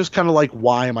 but it's just kind of like,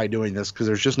 why am I doing this? Because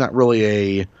there's just not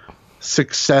really a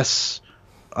success.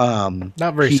 Not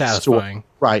very satisfying.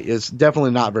 Right. It's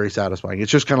definitely not very satisfying.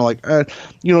 It's just kind of like,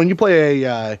 when you play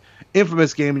a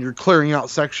Infamous game and you're clearing out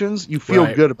sections, you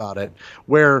feel good about it.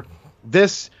 Where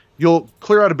this, you'll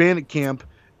clear out a bandit camp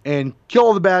and kill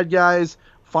all the bad guys,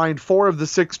 find 4 of the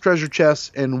 6 treasure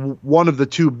chests and 1 of the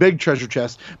 2 big treasure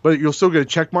chests, but you'll still get a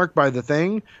check mark by the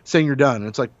thing saying you're done. And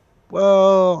it's like,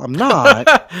 well, I'm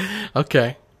not.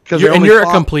 Okay. You're a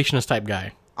completionist type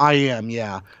guy. I am,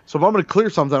 yeah. So if I'm going to clear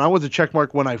something, I want the check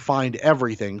mark when I find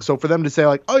everything. So for them to say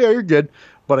like, oh yeah, you're good,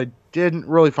 but I didn't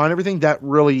really find everything, that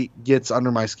really gets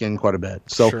under my skin quite a bit.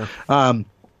 So sure.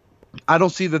 I don't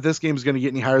see that this game is going to get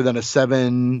any higher than a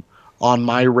 7 on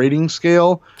my rating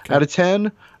scale out of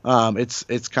 10.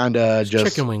 It's kind of just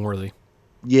chicken wing worthy.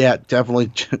 Yeah, definitely,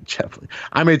 definitely.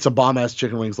 I made some bomb ass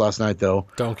chicken wings last night though.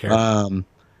 Don't care.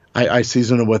 I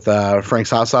seasoned them with Frank's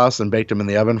hot sauce and baked them in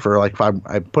the oven for like I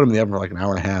put them in the oven for like an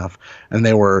hour and a half, and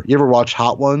they were. You ever watch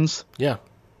Hot Ones? Yeah.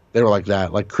 They were like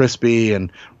that, like crispy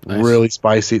and Nice. really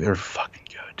spicy. They're fucking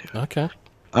good, dude. Okay.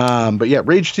 But yeah,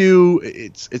 Rage 2,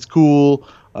 it's cool.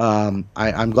 I'm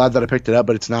glad that I picked it up,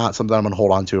 but it's not something I'm gonna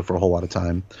hold on to for a whole lot of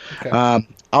time. Okay. I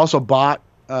also bought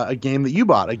a game that you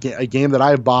bought, a game that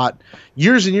I bought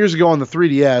years and years ago on the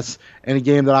 3DS, and a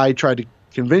game that I tried to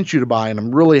convince you to buy, and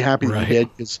I'm really happy that Right. you did,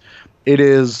 because it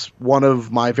is one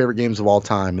of my favorite games of all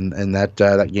time, and that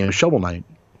game is Shovel Knight.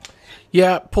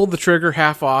 Yeah, pulled the trigger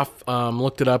half off.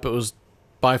 Looked it up. It was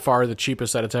by far the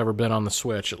cheapest that it's ever been on the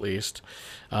Switch, at least.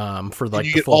 For like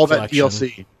You the get full all collection. that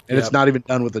DLC, and Yep. it's not even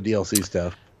done with the DLC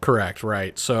stuff. Correct,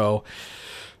 right. So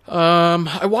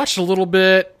I watched a little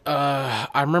bit. I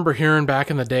remember hearing back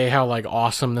in the day how like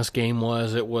awesome this game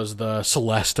was. It was the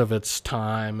Celeste of its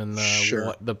time, and the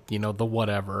Sure. the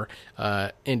whatever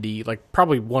indie, like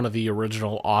probably one of the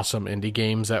original awesome indie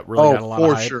games that really Oh, had a lot of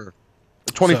for hype. sure.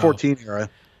 The 2014 era.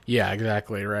 Yeah,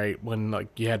 exactly, right. When like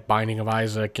you had Binding of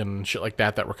Isaac and shit like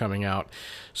that were coming out.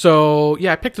 So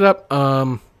yeah, I picked it up.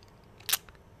 I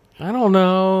don't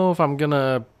know if I'm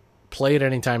gonna play it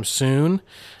anytime soon.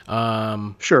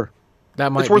 Sure.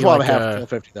 That might It's worth be a lot like of half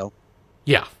 $12.50 though.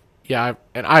 yeah,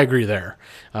 and I agree there.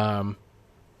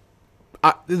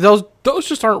 Those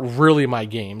just aren't really my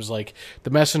games. Like The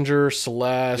Messenger,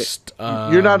 Celeste,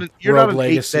 You're not Rogue an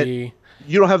Legacy.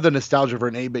 You don't have the nostalgia for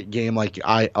an 8-bit game like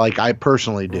I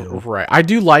personally do. Right. I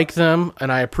do like them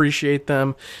and I appreciate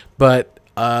them, but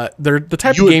they're the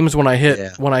type You of would- games when I hit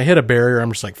yeah. a barrier,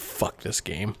 I'm just like, fuck this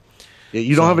game. Yeah,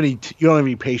 you don't have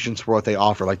any patience for what they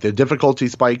offer. Like the difficulty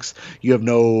spikes, you have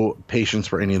no patience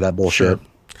for any of that bullshit.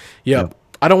 Yep.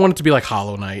 I don't want it to be like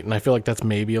Hollow Knight, and I feel like that's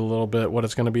maybe a little bit what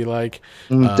it's going to be like.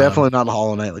 Definitely not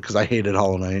Hollow Knight, because I hated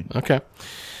Hollow Knight. Okay.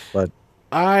 But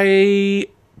I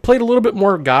played a little bit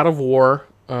more God of War.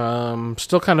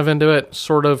 Still kind of into it,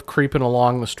 sort of creeping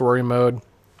along the story mode.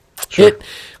 sure.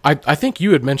 I think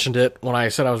you had mentioned it when I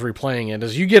said I was replaying it,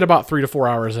 is you get about 3 to 4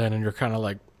 hours in and you're kind of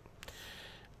like,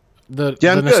 the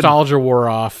I'm nostalgia wore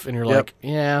off and you're Yep. like,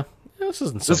 yeah, this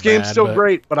isn't so This game's bad, still but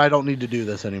great, but I don't need to do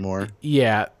this anymore.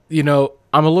 yeah,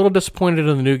 I'm a little disappointed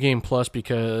in the New Game Plus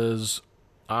because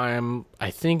I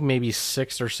think maybe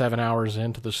 6 or 7 hours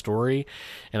into the story,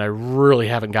 and I really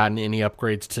haven't gotten any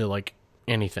upgrades to like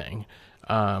anything.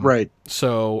 Right.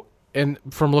 So, and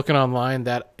from looking online,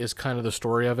 that is kind of the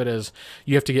story of it. Is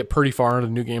you have to get pretty far into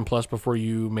the New Game Plus before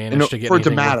you manage to get for it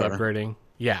to anything worth matter. upgrading.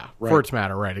 Yeah, Right. for it to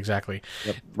matter, right? Exactly.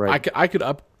 Yep, right. I could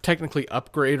technically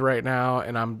upgrade right now,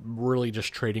 and I'm really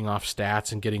just trading off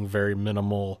stats and getting very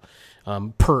minimal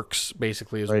perks.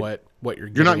 Basically, is Right. what you're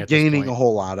getting. You're not at this gaining point. a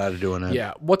whole lot out of doing it.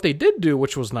 Yeah, what they did do,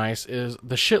 which was nice, is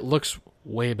the shit looks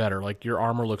way better. Like your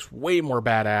armor looks way more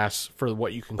badass for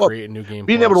what you can create in New Game.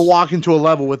 Being Plus. able to walk into a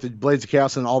level with the Blades of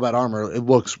Chaos and all that armor, it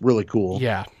looks really cool.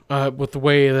 Yeah, with the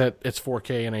way that it's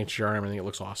 4K and HDR and everything, it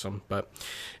looks awesome. But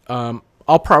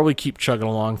I'll probably keep chugging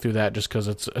along through that just because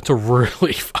it's a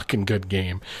really fucking good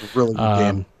game. Really good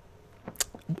game.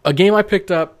 A game I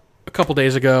picked up a couple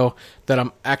days ago that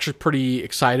I'm actually pretty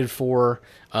excited for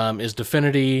is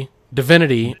Divinity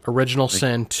Original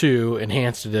Sin 2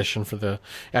 Enhanced Edition for the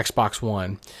Xbox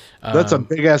One. That's a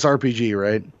big ass RPG,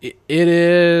 right? It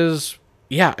is,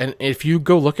 yeah. And if you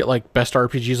go look at like best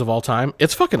RPGs of all time,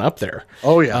 it's fucking up there.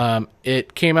 Oh yeah.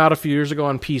 It came out a few years ago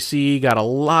on PC, got a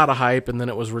lot of hype, and then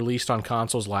it was released on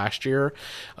consoles last year.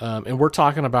 And we're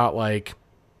talking about like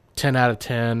 10 out of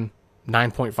 10,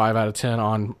 9.5 out of 10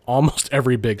 on almost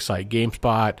every big site.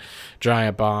 GameSpot,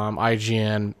 Giant Bomb,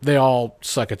 IGN, they all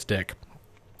suck its dick.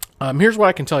 Here's what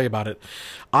I can tell you about it.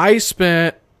 I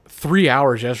spent 3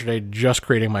 hours yesterday just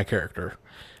creating my character.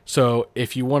 So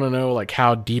if you want to know like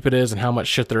how deep it is and how much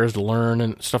shit there is to learn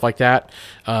and stuff like that,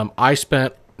 I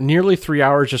spent nearly 3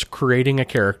 hours just creating a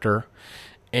character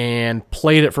and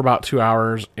played it for about 2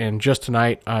 hours. And just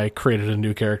tonight I created a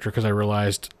new character because I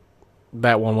realized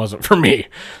that one wasn't for me.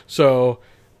 So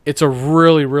it's a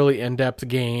really, really in-depth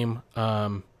game.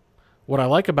 What I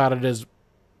like about it is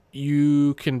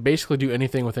you can basically do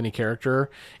anything with any character.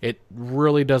 It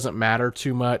really doesn't matter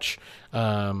too much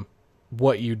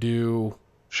what you do.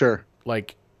 Sure.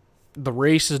 Like, the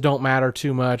races don't matter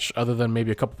too much other than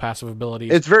maybe a couple passive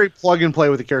abilities. It's very plug and play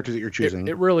with the character that you're choosing.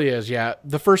 It really is, yeah.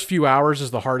 The first few hours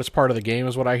is the hardest part of the game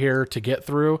is what I hear to get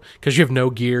through because you have no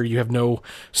gear, you have no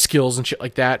skills and shit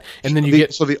like that. And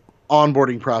then So the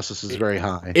onboarding process is very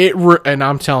high. And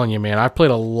I'm telling you, man, I've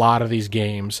played a lot of these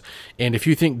games, and if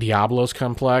you think Diablo's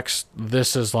complex,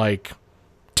 this is like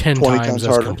 10 20 times as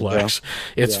harder, complex.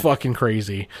 It's fucking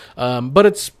crazy. But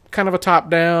it's kind of a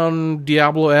top-down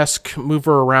Diablo-esque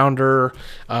mover-arounder.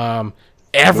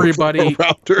 Everybody,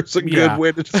 Router's a good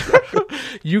way to describe it.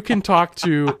 you can talk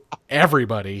to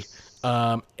everybody.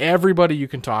 Everybody you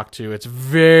can talk to. It's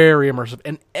very immersive,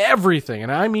 and everything,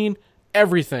 and I mean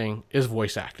everything, is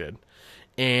voice acted,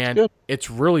 and it's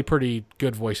really pretty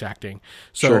good voice acting.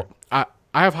 So I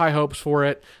have high hopes for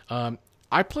it.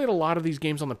 I played a lot of these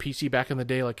games on the PC back in the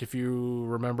day, like if you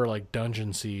remember, like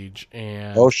Dungeon Siege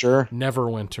and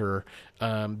Neverwinter.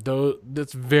 Though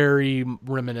that's very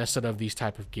reminiscent of these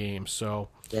type of games. So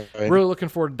really looking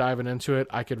forward to diving into it.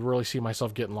 I could really see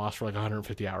myself getting lost for like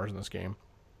 150 hours in this game.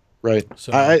 Right.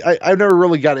 So I've never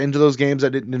really got into those games.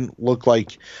 That didn't look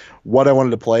like what I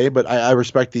wanted to play, but I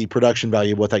respect the production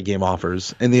value of what that game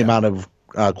offers and the amount of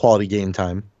quality game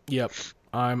time. Yep.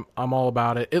 I'm all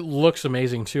about it. It looks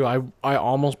amazing too. I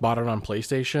almost bought it on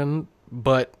PlayStation,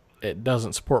 but it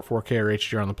doesn't support 4K or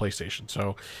HDR on the PlayStation,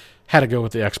 so had to go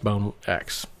with the Xbone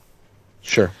X.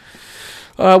 Sure.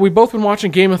 We've both been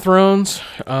watching Game of Thrones,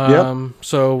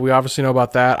 so we obviously know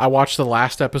about that. I watched the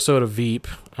last episode of Veep.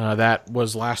 That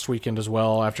was last weekend as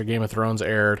well, after Game of Thrones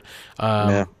aired.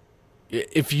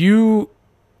 If you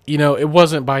know, it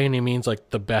wasn't by any means like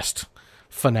the best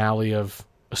finale of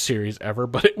a series ever,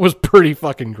 but it was pretty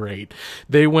fucking great.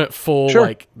 They went full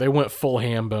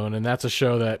ham bone, and that's a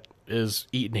show that is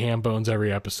eating ham bones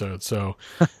every episode. So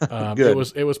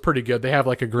it was pretty good. They have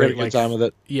like a great time with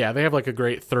it. Yeah, they have like a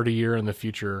great 30-year in the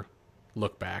future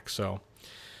look back. So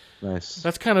nice.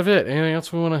 That's kind of it. Anything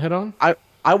else we want to hit on?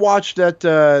 I watched that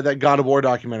God of War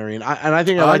documentary, and I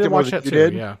think I liked it more than you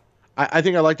did. Yeah, I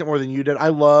think I liked it more than you did. I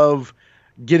love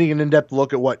getting an in-depth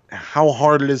look at how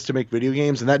hard it is to make video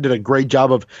games, and that did a great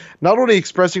job of not only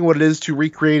expressing what it is to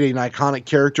recreate an iconic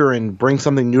character and bring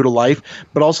something new to life,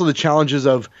 but also the challenges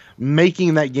of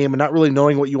making that game and not really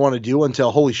knowing what you want to do until,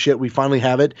 holy shit, we finally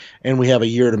have it and we have a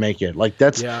year to make it. Like,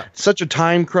 that's such a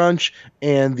time crunch,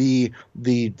 and the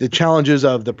challenges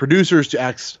of the producers to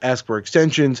ask for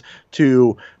extensions,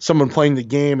 to someone playing the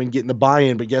game and getting the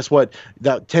buy-in. But guess what?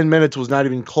 That 10 minutes was not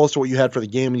even close to what you had for the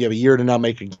game, and you have a year to now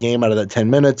make a game out of that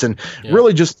 10 minutes. And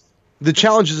really just the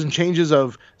challenges and changes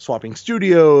of swapping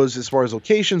studios as far as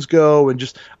locations go, and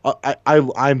just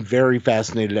I'm very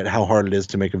fascinated at how hard it is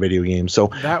to make a video game. So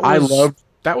that was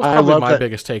probably my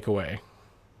biggest takeaway.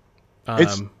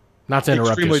 It's not to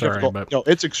interrupt you, sorry, but no,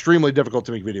 it's extremely difficult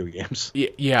to make video games.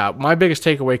 Yeah, my biggest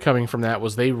takeaway coming from that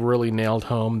was they really nailed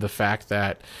home the fact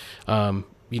that,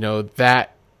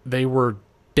 that they were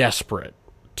desperate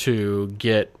to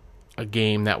get a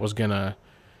game that was gonna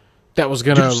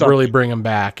really bring them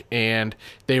back, and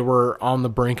they were on the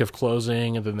brink of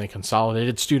closing, and then they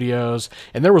consolidated studios.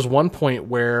 And there was one point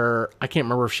where I can't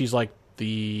remember if she's like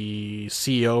the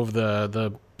CEO of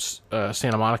the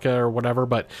Santa Monica or whatever,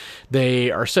 but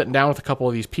they are sitting down with a couple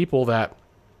of these people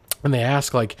and they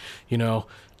ask, like,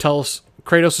 tell us,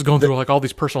 Kratos is going through like all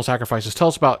these personal sacrifices. Tell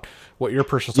us about what your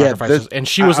personal sacrifices. And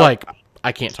she was like,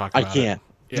 I can't talk about it. I can't.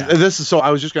 Yeah.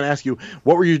 I was just going to ask you,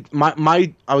 what were you, I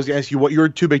was going to ask you what your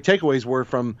two big takeaways were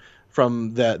from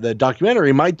the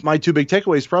documentary. My two big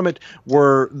takeaways from it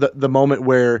were the moment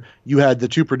where you had the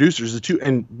two producers,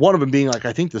 and one of them being like,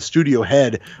 I think the studio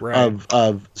head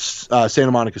of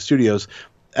Santa Monica Studios.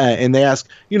 And they ask,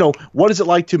 what is it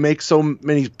like to make so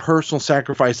many personal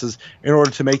sacrifices in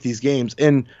order to make these games?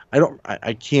 And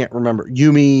I can't remember.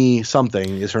 Yumi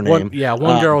something is her name.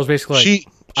 One girl was basically like,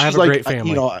 I have a great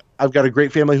family. I've got a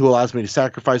great family who allows me to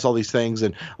sacrifice all these things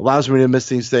and allows me to miss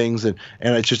these things. And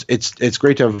it's just, it's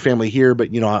great to have a family here, but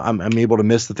I'm able to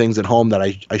miss the things at home that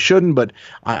I shouldn't, but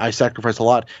I sacrifice a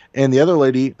lot. And the other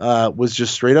lady was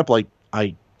just straight up like,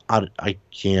 I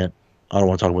can't, I don't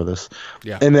want to talk about this.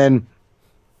 Yeah. And then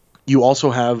you also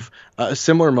have a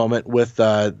similar moment with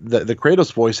the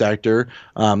Kratos voice actor,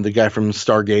 the guy from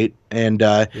Stargate, and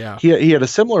he had a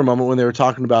similar moment when they were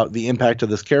talking about the impact of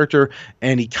this character,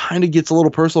 and he kind of gets a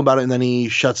little personal about it, and then he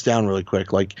shuts down really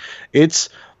quick. Like, it's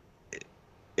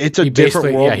a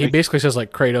different world. Yeah, he basically says,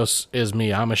 like, Kratos is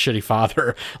me. I'm a shitty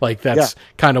father. Like, that's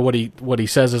kind of what he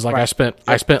says is like, right.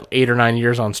 I spent 8 or 9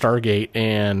 years on Stargate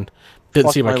and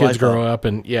didn't see my kids grow up,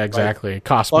 and exactly, it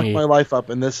cost me my life up,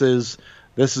 and this is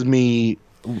me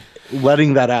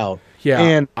letting that out. Yeah,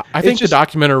 and I think the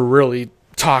documentary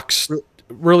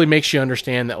really makes you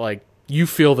understand that, like, you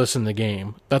feel this in the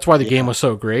game. That's why the game was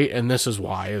so great, and this is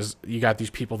why is you got these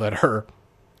people that are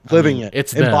living it,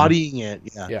 it's embodying it.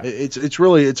 Yeah. It's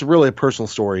really a personal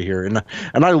story here, and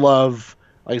I love,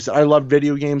 like I said, I love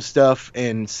video game stuff,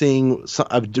 and seeing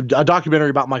a documentary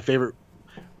about my favorite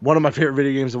one of my favorite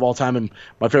video games of all time and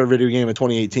my favorite video game of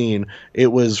 2018. It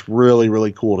was really,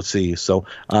 really cool to see. So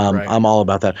Right. I'm all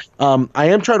about that. I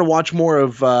am trying to watch more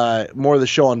of the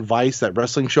show on Vice, that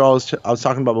wrestling show I was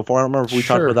talking about before. I don't remember if we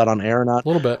talked Sure. about that on air or not. A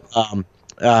little bit.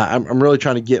 I'm really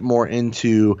trying to get more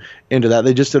into that.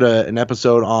 They just did an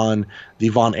episode on the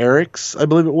Von Erichs, I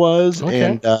believe it was,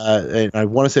 Okay. and I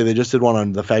want to say they just did one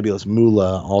on the Fabulous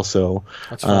Moolah also.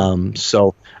 That's fine.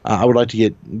 So I would like to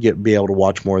be able to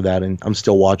watch more of that, and I'm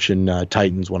still watching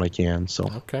Titans when I can. So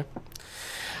Okay.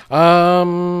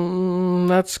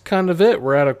 That's kind of it.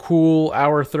 We're at a cool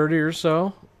hour 30 or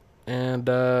so, and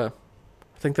I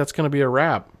think that's going to be a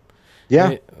wrap.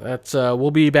 yeah. That's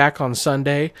we'll be back on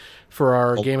Sunday for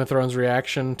our Game of Thrones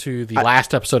reaction to the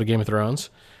last episode of Game of Thrones.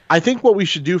 I think what we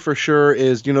should do for sure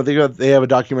is, they have a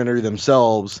documentary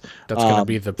themselves. That's going to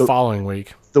be the following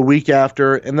week. The week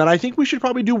after, and then I think we should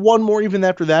probably do one more even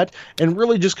after that, and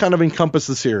really just kind of encompass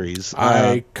the series.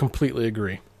 I completely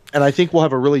agree. And I think we'll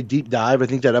have a really deep dive. I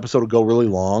think that episode will go really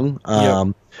long,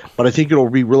 Yep. but I think it'll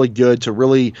be really good to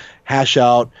really hash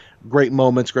out great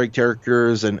moments, great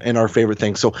characters, and our favorite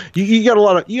things. So you got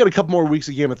a couple more weeks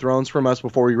of Game of Thrones from us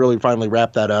before we really finally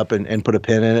wrap that up and put a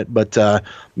pin in it. But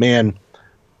man,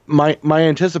 my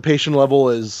anticipation level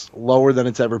is lower than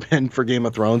it's ever been for Game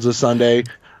of Thrones this Sunday.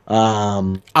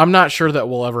 I'm not sure that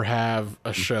we'll ever have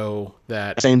a show that.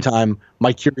 At the same time,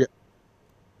 my curiosity.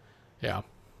 Yeah.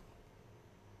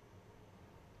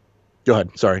 Go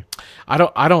ahead. Sorry. I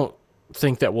don't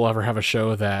think that we'll ever have a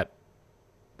show that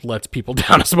lets people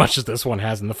down as much as this one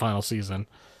has in the final season.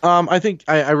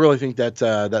 I really think that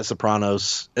that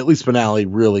Sopranos, at least finale,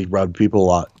 really rubbed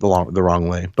people the wrong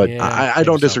way. But Yeah, I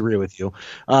don't so. disagree with you.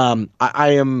 I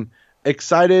am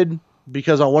excited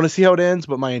because I want to see how it ends,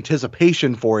 but my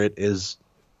anticipation for it is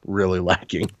really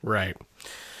lacking. Right.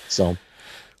 So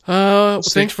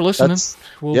Thanks for listening. That's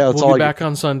We'll all be I back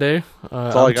on Sunday. all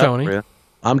I I'm got Tony. for you.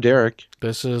 I'm Derek.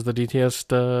 This is the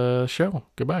DTS show.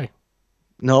 Goodbye.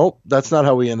 No, that's not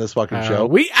how we end this fucking show.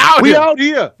 We out We here. out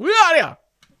here. We out here.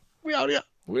 We out here.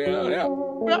 We out here.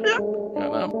 We out here. Yeah,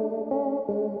 no.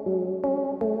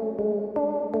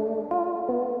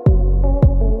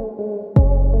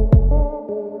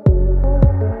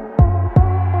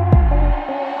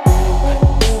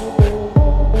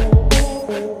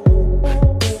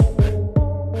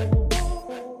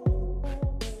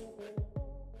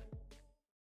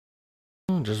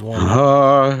 Just one.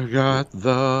 I got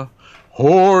the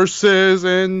horses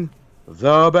in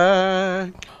the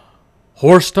back.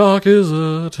 Horse stock is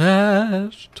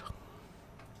attached,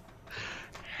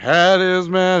 Hat is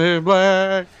matted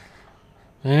black.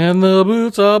 and the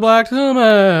boots are black to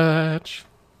match.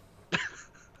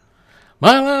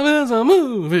 My love is a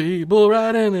movie, bull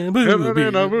riding and Heaven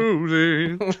in a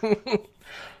booby. boozy.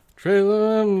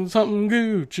 Trailer and something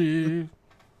Gucci.